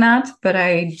specialist in that, but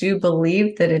I do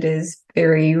believe that it is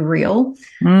very real.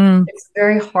 It's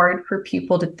very hard for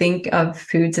people to think of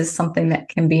foods as something that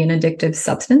can be an addictive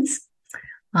substance.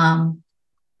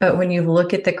 But when you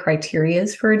look at the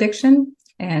criterias for addiction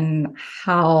and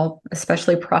how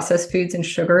especially processed foods and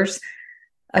sugars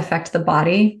affect the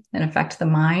body and affect the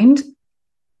mind,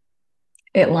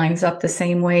 it lines up the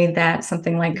same way that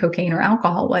something like cocaine or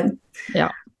alcohol would.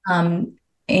 Yeah.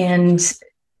 And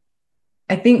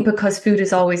I think because food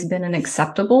has always been an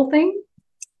acceptable thing,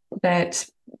 that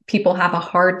people have a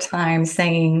hard time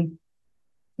saying,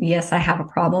 yes, I have a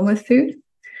problem with food.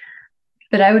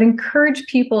 But I would encourage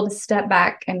people to step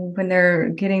back and when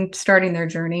they're starting their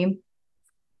journey,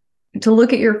 to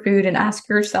look at your food and ask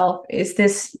yourself, is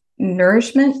this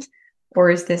nourishment or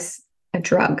is this a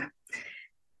drug?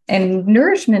 And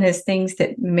nourishment is things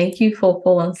that make you feel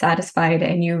full and satisfied,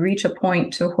 and you reach a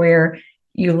point to where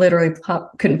you literally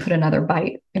couldn't put another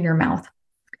bite in your mouth.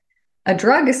 A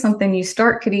drug is something you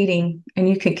start eating and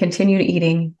you could continue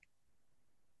eating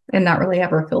and not really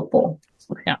ever feel full.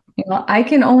 Yeah. I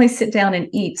can only sit down and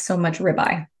eat so much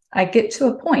ribeye. I get to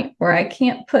a point where I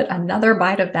can't put another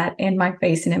bite of that in my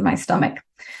face and in my stomach.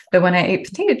 But when I ate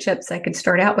potato chips, I could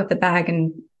start out with a bag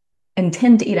and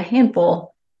intend to eat a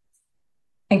handful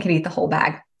and could eat the whole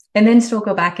bag and then still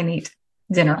go back and eat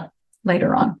dinner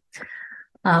later on.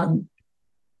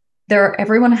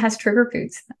 Everyone has trigger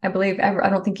foods. I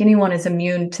don't think anyone is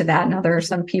immune to that. Now, there are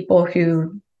some people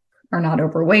who are not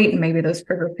overweight and maybe those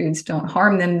trigger foods don't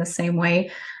harm them the same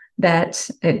way that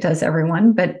it does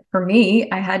everyone. But for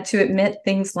me, I had to admit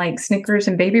things like Snickers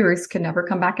and Baby Ruths could never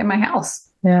come back in my house.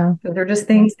 Yeah. So they're just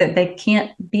things that they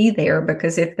can't be there,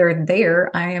 because if they're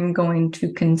there, I am going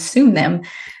to consume them.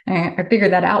 And I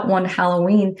figured that out one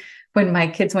Halloween when my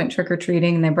kids went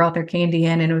trick-or-treating and they brought their candy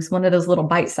in, and it was one of those little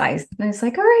bite-sized. And I was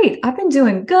like, all right, I've been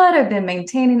doing good. I've been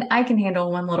maintaining. I can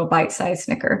handle one little bite-sized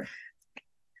Snicker.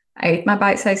 I ate my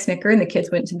bite-sized Snicker and the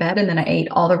kids went to bed, and then I ate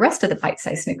all the rest of the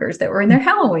bite-sized Snickers that were in their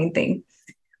Halloween thing.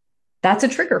 That's a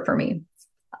trigger for me.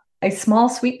 A small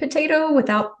sweet potato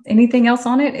without anything else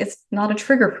on it is not a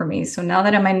trigger for me. So now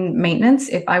that I'm in maintenance,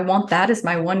 if I want that as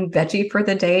my one veggie for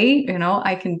the day,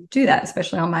 I can do that,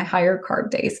 especially on my higher carb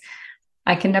days.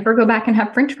 I can never go back and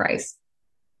have French fries,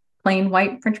 plain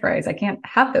white French fries. I can't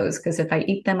have those because if I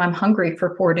eat them, I'm hungry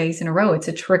for 4 days in a row. It's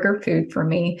a trigger food for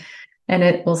me, and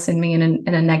it will send me in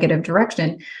a negative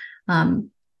direction.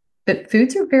 But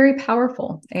foods are very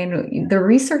powerful, and the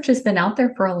research has been out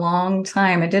there for a long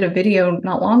time. I did a video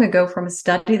not long ago from a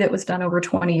study that was done over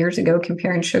 20 years ago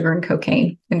comparing sugar and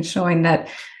cocaine and showing that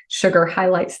sugar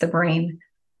highlights the brain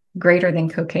greater than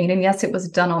cocaine. And yes, it was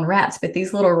done on rats, but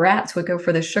these little rats would go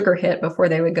for the sugar hit before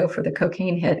they would go for the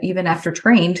cocaine hit, even after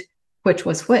trained which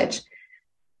was which.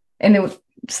 And it would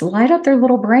just light up their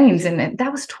little brains. And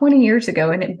that was 20 years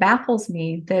ago. And it baffles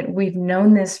me that we've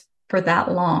known this for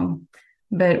that long,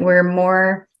 but we're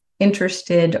more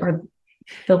interested, or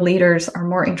the leaders are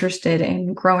more interested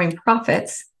in growing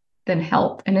profits than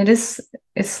health. And it's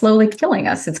slowly killing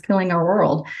us. It's killing our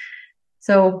world.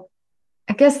 So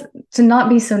I guess to not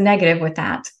be so negative with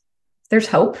that, there's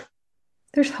hope.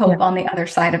 There's hope on the other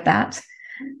side of that.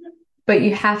 But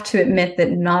you have to admit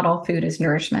that not all food is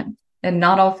nourishment, and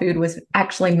not all food was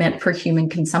actually meant for human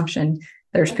consumption.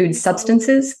 There's food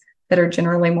substances that are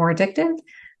generally more addictive.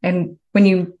 And when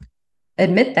you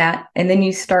admit that, and then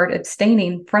you start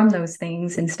abstaining from those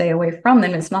things and stay away from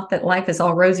them, it's not that life is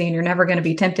all rosy and you're never going to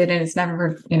be tempted, and it's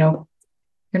never, you're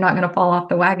not going to fall off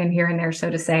the wagon here and there, so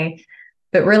to say.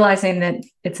 But realizing that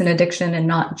it's an addiction and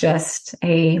not just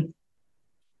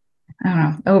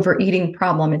overeating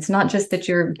problem. It's not just that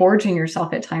you're gorging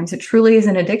yourself at times. It truly is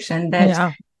an addiction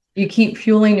that you keep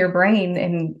fueling your brain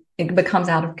and it becomes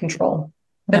out of control.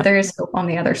 But there is hope on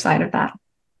the other side of that.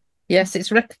 Yes,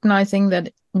 it's recognizing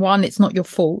that, one, it's not your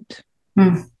fault.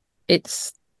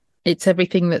 it's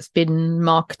everything that's been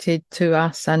marketed to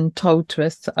us and told to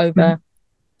us over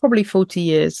probably 40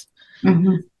 years.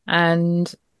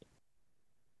 And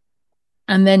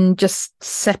then just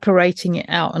separating it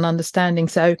out and understanding.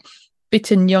 So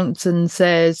Bitten Johnson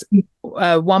says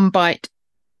 1 bite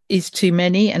is too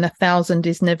many and 1,000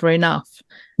 is never enough.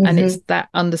 And it's that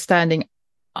understanding.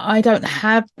 I don't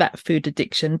have that food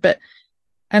addiction,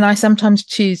 and I sometimes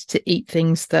choose to eat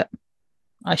things that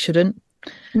I shouldn't.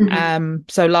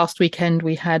 So last weekend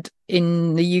we had,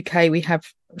 in the UK, we have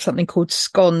something called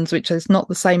scones, which is not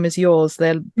the same as yours.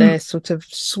 They're sort of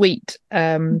sweet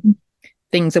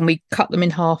things, and we cut them in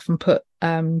half and put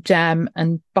jam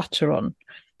and butter on.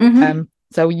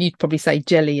 So you'd probably say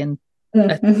jelly and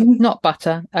not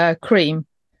butter, cream.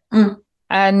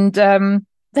 And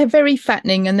they're very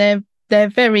fattening, and they're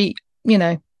very,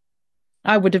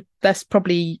 that's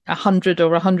probably 100 or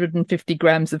 150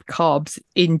 grams of carbs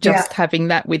in just having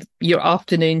that with your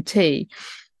afternoon tea.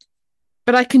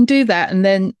 But I can do that. And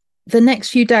then the next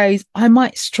few days, I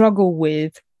might struggle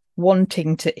with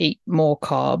wanting to eat more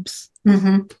carbs,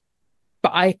 but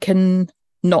I can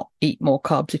not eat more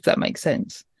carbs, if that makes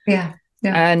sense. Yeah.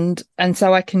 And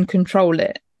so I can control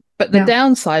it. But the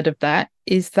downside of that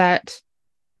is that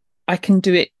I can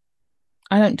do it.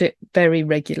 I don't do it very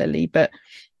regularly, but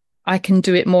I can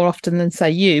do it more often than,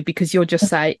 say, you, because you'll just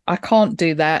say, I can't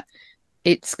do that.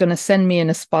 It's going to send me in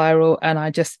a spiral and I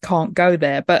just can't go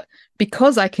there. But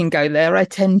because I can go there, I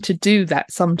tend to do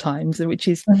that sometimes, which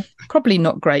is probably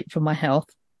not great for my health.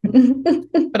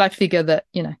 But I figure that,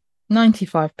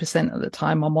 95% of the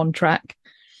time I'm on track.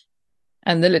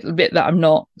 And the little bit that I'm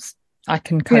not, I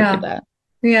can cope with that.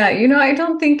 Yeah. I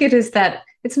don't think it is that.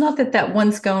 It's not that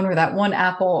one scone or that one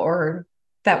apple or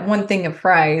that one thing of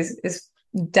fries is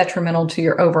detrimental to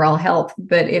your overall health.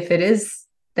 But if it is,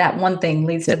 that one thing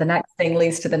leads to the next thing,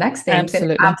 leads to the next thing,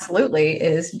 it absolutely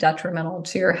is detrimental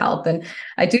to your health. And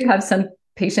I do have some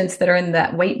patients that are in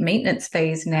that weight maintenance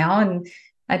phase now. And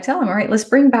I tell them, all right, let's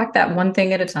bring back that one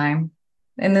thing at a time.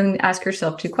 And then ask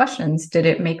yourself 2 questions. Did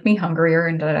it make me hungrier,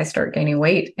 and did I start gaining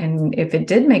weight? And if it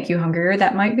did make you hungrier,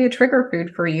 that might be a trigger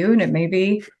food for you. And it may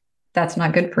be that's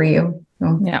not good for you.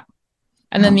 So,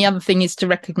 And then the other thing is to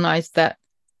recognize that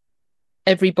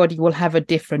everybody will have a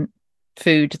different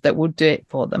food that will do it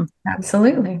for them.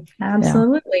 Absolutely.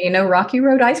 Rocky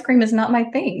Road ice cream is not my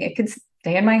thing. It could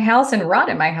stay in my house and rot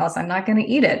in my house. I'm not going to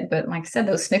eat it. But like I said,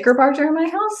 those Snicker bars are in my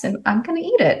house and I'm going to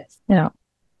eat it. Yeah.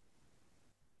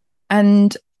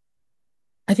 And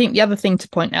I think the other thing to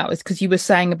point out is, because you were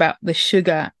saying about the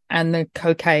sugar and the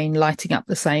cocaine lighting up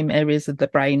the same areas of the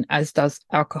brain as does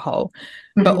alcohol.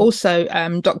 But also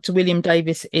Dr. William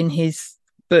Davis, in his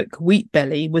book Wheat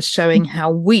Belly, was showing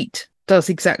how wheat does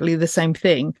exactly the same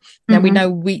thing. Now, we know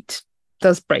wheat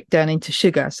does break down into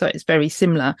sugar, so it's very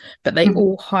similar, but they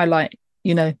all highlight,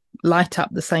 light up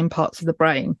the same parts of the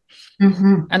brain.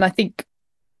 And I think,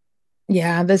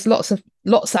 there's lots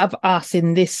of us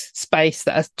in this space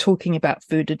that are talking about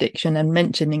food addiction and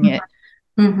mentioning it.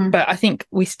 But I think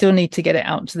we still need to get it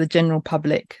out to the general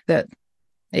public that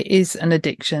it is an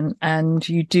addiction, and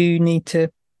you do need to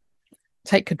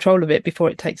take control of it before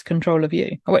it takes control of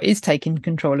you. Or it is taking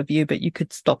control of you, but you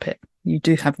could stop it. You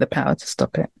do have the power to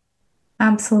stop it.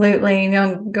 Absolutely.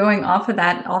 Going off of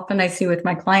that, often I see with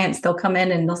my clients, they'll come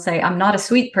in and they'll say, I'm not a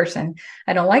sweet person.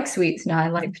 I don't like sweets. I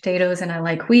like potatoes and I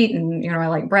like wheat and, I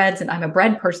like breads, and I'm a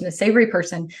bread person, a savory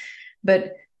person.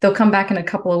 But they'll come back in a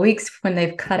couple of weeks when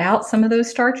they've cut out some of those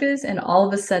starches, and all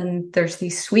of a sudden there's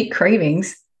these sweet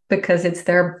cravings because it's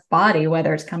their body,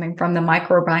 whether it's coming from the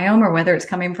microbiome or whether it's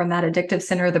coming from that addictive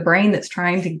center of the brain that's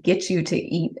trying to get you to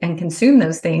eat and consume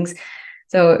those things.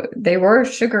 So they were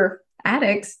sugar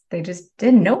addicts. They just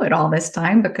didn't know it all this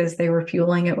time because they were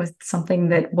fueling it with something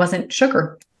that wasn't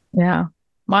sugar. Yeah.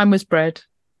 Mine was bread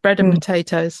and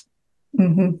potatoes.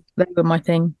 They were my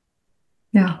thing.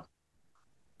 Yeah.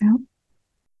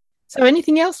 So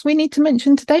anything else we need to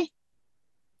mention today?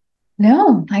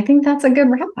 No, I think that's a good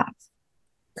wrap up.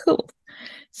 Cool.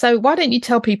 So why don't you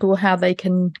tell people how they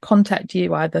can contact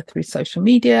you, either through social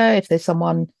media, if there's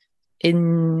someone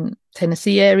in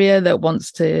Tennessee area that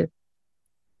wants to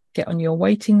get on your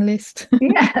waiting list,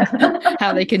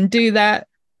 how they can do that.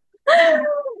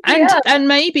 And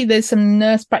maybe there's some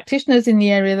nurse practitioners in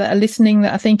the area that are listening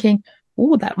that are thinking,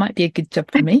 oh, that might be a good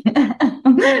job for me.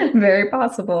 Very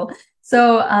possible.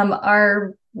 So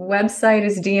our website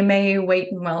is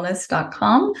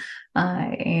dmaweightandwellness.com.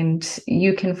 And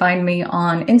you can find me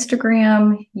on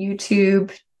Instagram,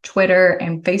 YouTube, Twitter,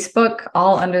 and Facebook,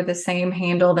 all under the same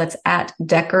handle. That's at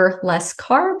Decker Less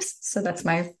Carbs. So that's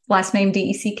my last name,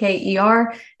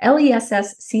 DECKER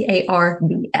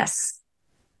LESSCARBS.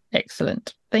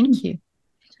 Excellent. Thank you.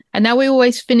 And now we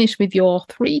always finish with your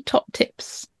 3 top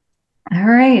tips. All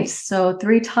right. So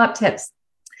 3 top tips.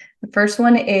 The first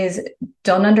one is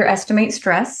don't underestimate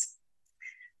stress,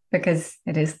 because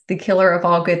it is the killer of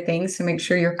all good things. So make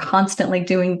sure you're constantly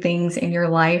doing things in your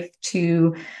life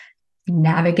to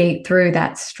navigate through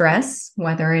that stress,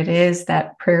 whether it is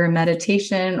that prayer and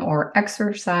meditation or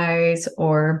exercise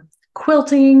or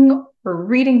quilting or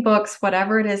reading books,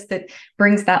 whatever it is that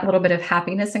brings that little bit of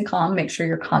happiness and calm. Make sure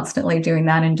you're constantly doing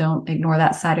that and don't ignore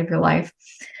that side of your life.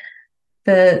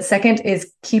 The second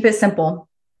is keep it simple.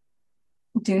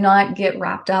 Do not get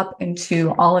wrapped up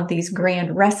into all of these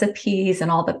grand recipes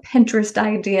and all the Pinterest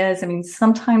ideas. I mean,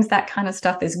 sometimes that kind of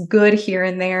stuff is good here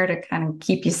and there to kind of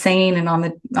keep you sane and on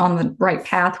the right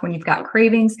path when you've got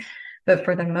cravings. But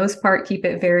for the most part, keep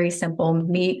it very simple.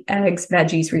 Meat, eggs,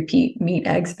 veggies, repeat. Meat,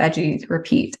 eggs, veggies,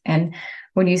 repeat. And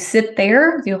when you sit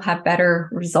there, you'll have better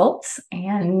results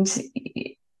and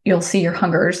you'll see your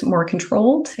hungers more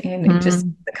controlled. And it just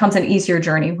becomes an easier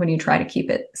journey when you try to keep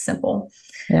it simple.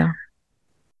 Yeah.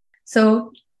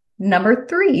 So number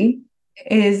 3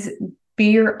 is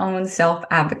be your own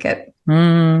self-advocate.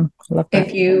 Love that.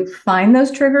 If you find those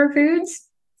trigger foods,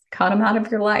 cut them out of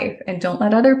your life and don't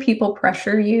let other people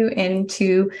pressure you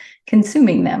into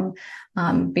consuming them.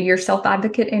 Be your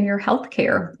self-advocate in your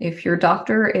healthcare. If your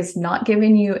doctor is not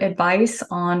giving you advice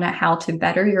on how to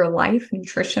better your life,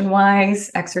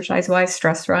 nutrition-wise, exercise-wise,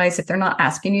 stress-wise, if they're not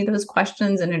asking you those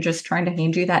questions and are just trying to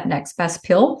hand you that next best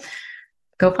pill,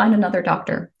 go find another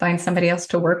doctor, find somebody else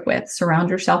to work with, surround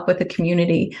yourself with a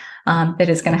community that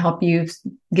is going to help you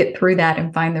get through that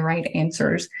and find the right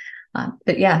answers.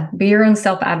 But yeah, be your own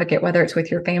self-advocate, whether it's with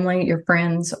your family, your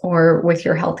friends, or with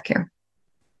your healthcare.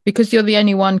 Because you're the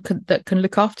only one that can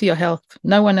look after your health.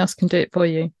 No one else can do it for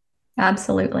you.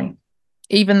 Absolutely.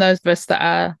 Even those of us that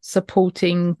are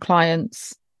supporting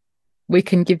clients, we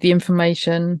can give the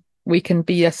information, we can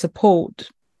be a support,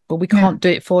 but we can't do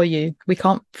it for you. We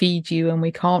can't feed you and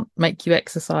we can't make you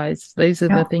exercise. Those are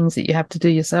the things that you have to do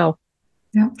yourself.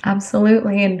 Yeah,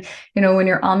 absolutely. And, when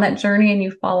you're on that journey and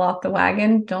you fall off the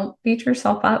wagon, don't beat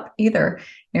yourself up either.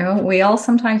 We all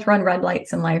sometimes run red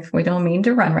lights in life. We don't mean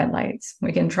to run red lights.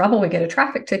 We get in trouble. We get a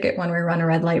traffic ticket when we run a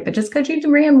red light. But just because you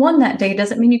ran one that day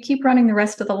doesn't mean you keep running the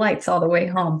rest of the lights all the way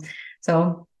home.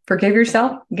 So forgive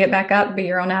yourself, get back up, be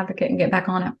your own advocate, and get back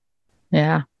on it.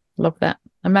 Yeah, love that.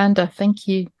 Amanda, thank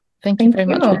you. Thank you very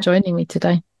much for joining me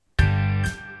today.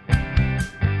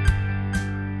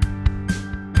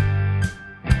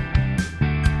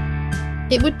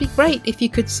 It would be great if you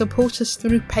could support us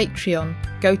through Patreon.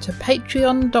 Go to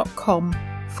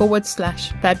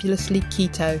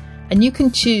patreon.com/fabulouslyketo and you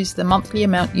can choose the monthly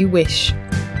amount you wish.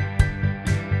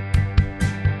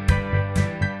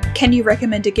 Can you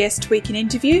recommend a guest we can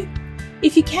interview?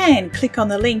 If you can, click on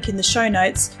the link in the show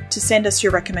notes to send us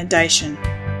your recommendation.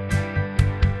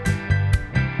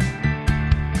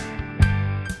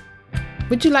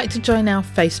 Would you like to join our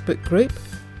Facebook group?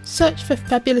 Search for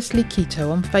Fabulously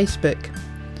Keto on Facebook.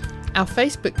 Our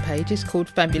Facebook page is called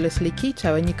Fabulously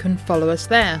Keto and you can follow us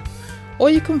there. Or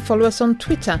you can follow us on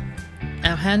Twitter.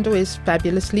 Our handle is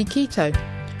Fabulously Keto.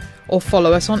 Or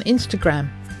follow us on Instagram,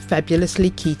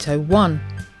 Fabulously Keto 1.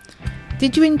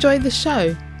 Did you enjoy the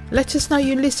show? Let us know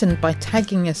you listened by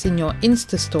tagging us in your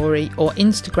Insta story or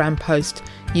Instagram post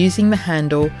using the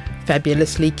handle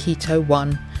Fabulously Keto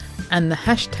 1 and the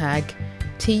hashtag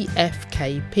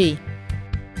TFKP.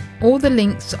 All the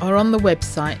links are on the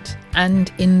website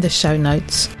and in the show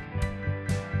notes.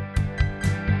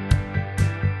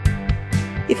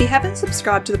 If you haven't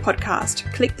subscribed to the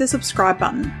podcast, click the subscribe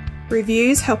button.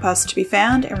 Reviews help us to be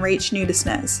found and reach new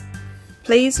listeners.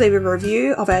 Please leave a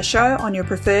review of our show on your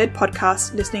preferred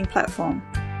podcast listening platform.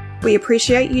 We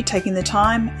appreciate you taking the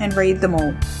time and read them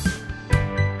all.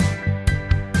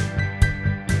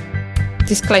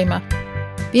 Disclaimer.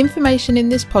 The information in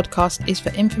this podcast is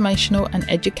for informational and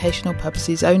educational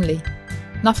purposes only.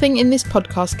 Nothing in this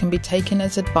podcast can be taken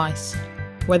as advice.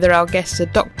 Whether our guests are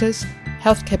doctors,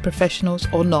 healthcare professionals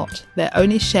or not, they're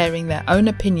only sharing their own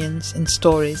opinions and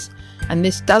stories, and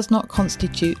this does not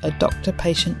constitute a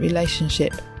doctor-patient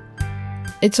relationship.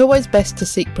 It's always best to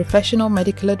seek professional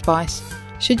medical advice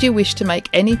should you wish to make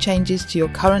any changes to your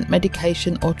current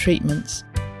medication or treatments.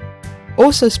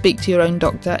 Also speak to your own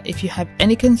doctor if you have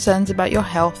any concerns about your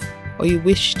health or you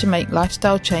wish to make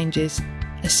lifestyle changes,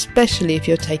 especially if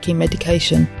you're taking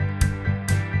medication.